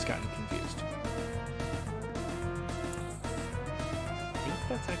 Ashley's gotten confused. I think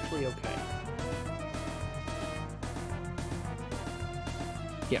that's actually okay.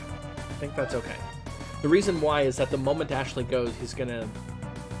 Yeah, I think that's okay. The reason why is that the moment Ashley goes, he's gonna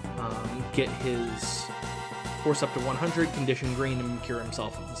get his force up to 100, condition green, and cure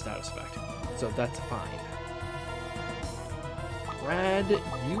himself of the status effect. So that's fine. Brad,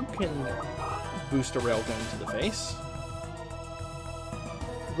 you can boost a railgun to the face.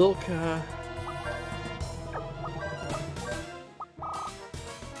 Lilka.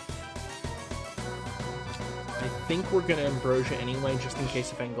 I think we're gonna Ambrosia anyway, just in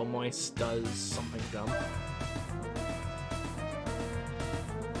case if Angolmois does something dumb.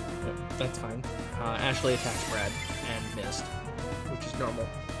 Yep, that's fine. Ashley attacks Brad and missed, which is normal.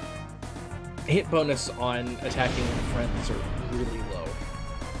 Hit bonus on attacking friends are really low.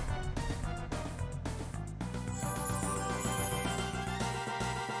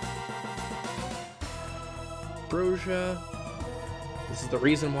 Ambrosia. This is the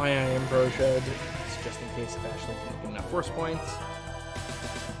reason why I Ambrosia'd. Just in case if Ashley can get enough force points.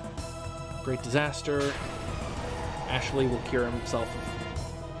 Great Disaster. Ashley will cure himself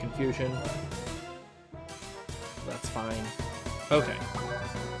of confusion. That's fine. Okay.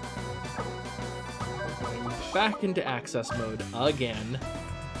 We're going back into access mode again.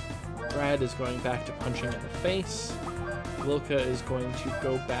 Brad is going back to punching in the face. Lilka is going to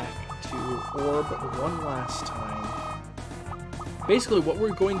go back to Orb one last time. Basically, what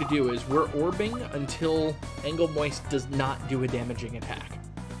we're going to do is we're orbing until Angolmois does not do a damaging attack.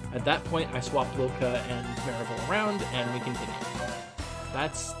 At that point, I swap Lilka and Marival around, and we continue.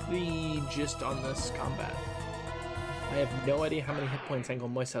 That's the gist on this combat. I have no idea how many hit points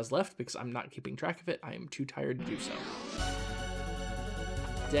Angolmois has left, because I'm not keeping track of it. I am too tired to do so.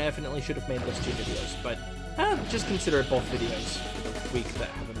 Definitely should have made those 2 videos, but just consider it both videos for the week that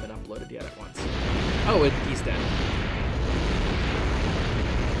haven't been uploaded yet at once. Oh, he's dead.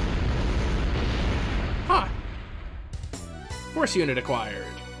 Huh. Force unit acquired.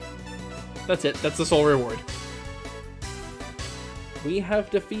 That's it. That's the sole reward. We have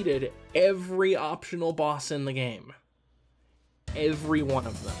defeated every optional boss in the game. Every one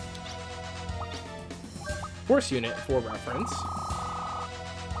of them. Force unit, for reference.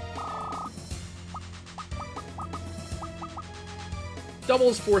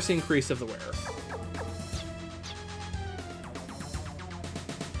 Doubles force increase of the wearer.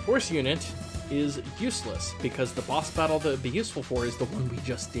 Force unit is useless because the boss battle that would be useful for is the one we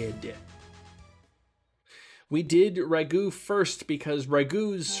just did. We did Ragu first because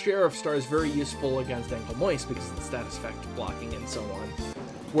Ragu's Sheriff Star is very useful against Angolmois because of the status effect blocking and so on.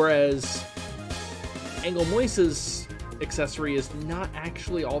 Whereas Angolmois' accessory is not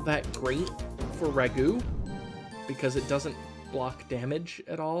actually all that great for Ragu because it doesn't block damage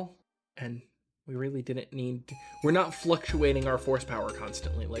at all, and we really didn't need to, we're not fluctuating our force power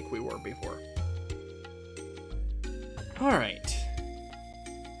constantly like we were before. All right.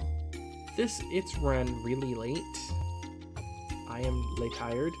 It's run really late. I am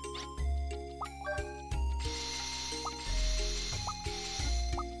tired.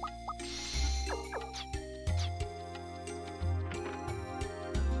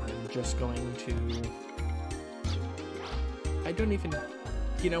 I'm just going to... I don't even...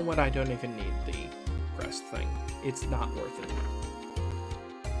 You know what? I don't even need the crest thing. It's not worth it.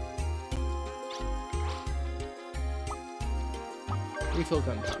 Refill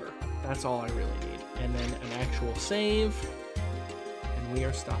gunpowder. That's all I really need. And then an actual save. And we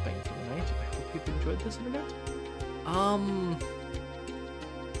are stopping for the night. I hope you've enjoyed this internet. I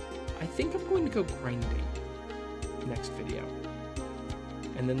think I'm going to go grinding next video.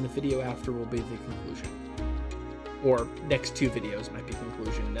 And then the video after will be the conclusion. Or next 2 videos might be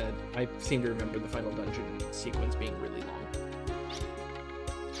conclusion. I seem to remember the final dungeon sequence being really long.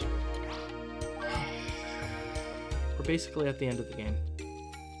 We're basically at the end of the game.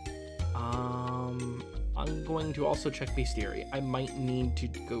 I'm going to also check Bestiary. I might need to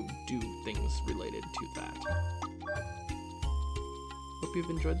go do things related to that. Hope you've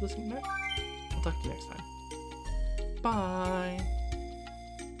enjoyed listening to that. I'll talk to you next time. Bye!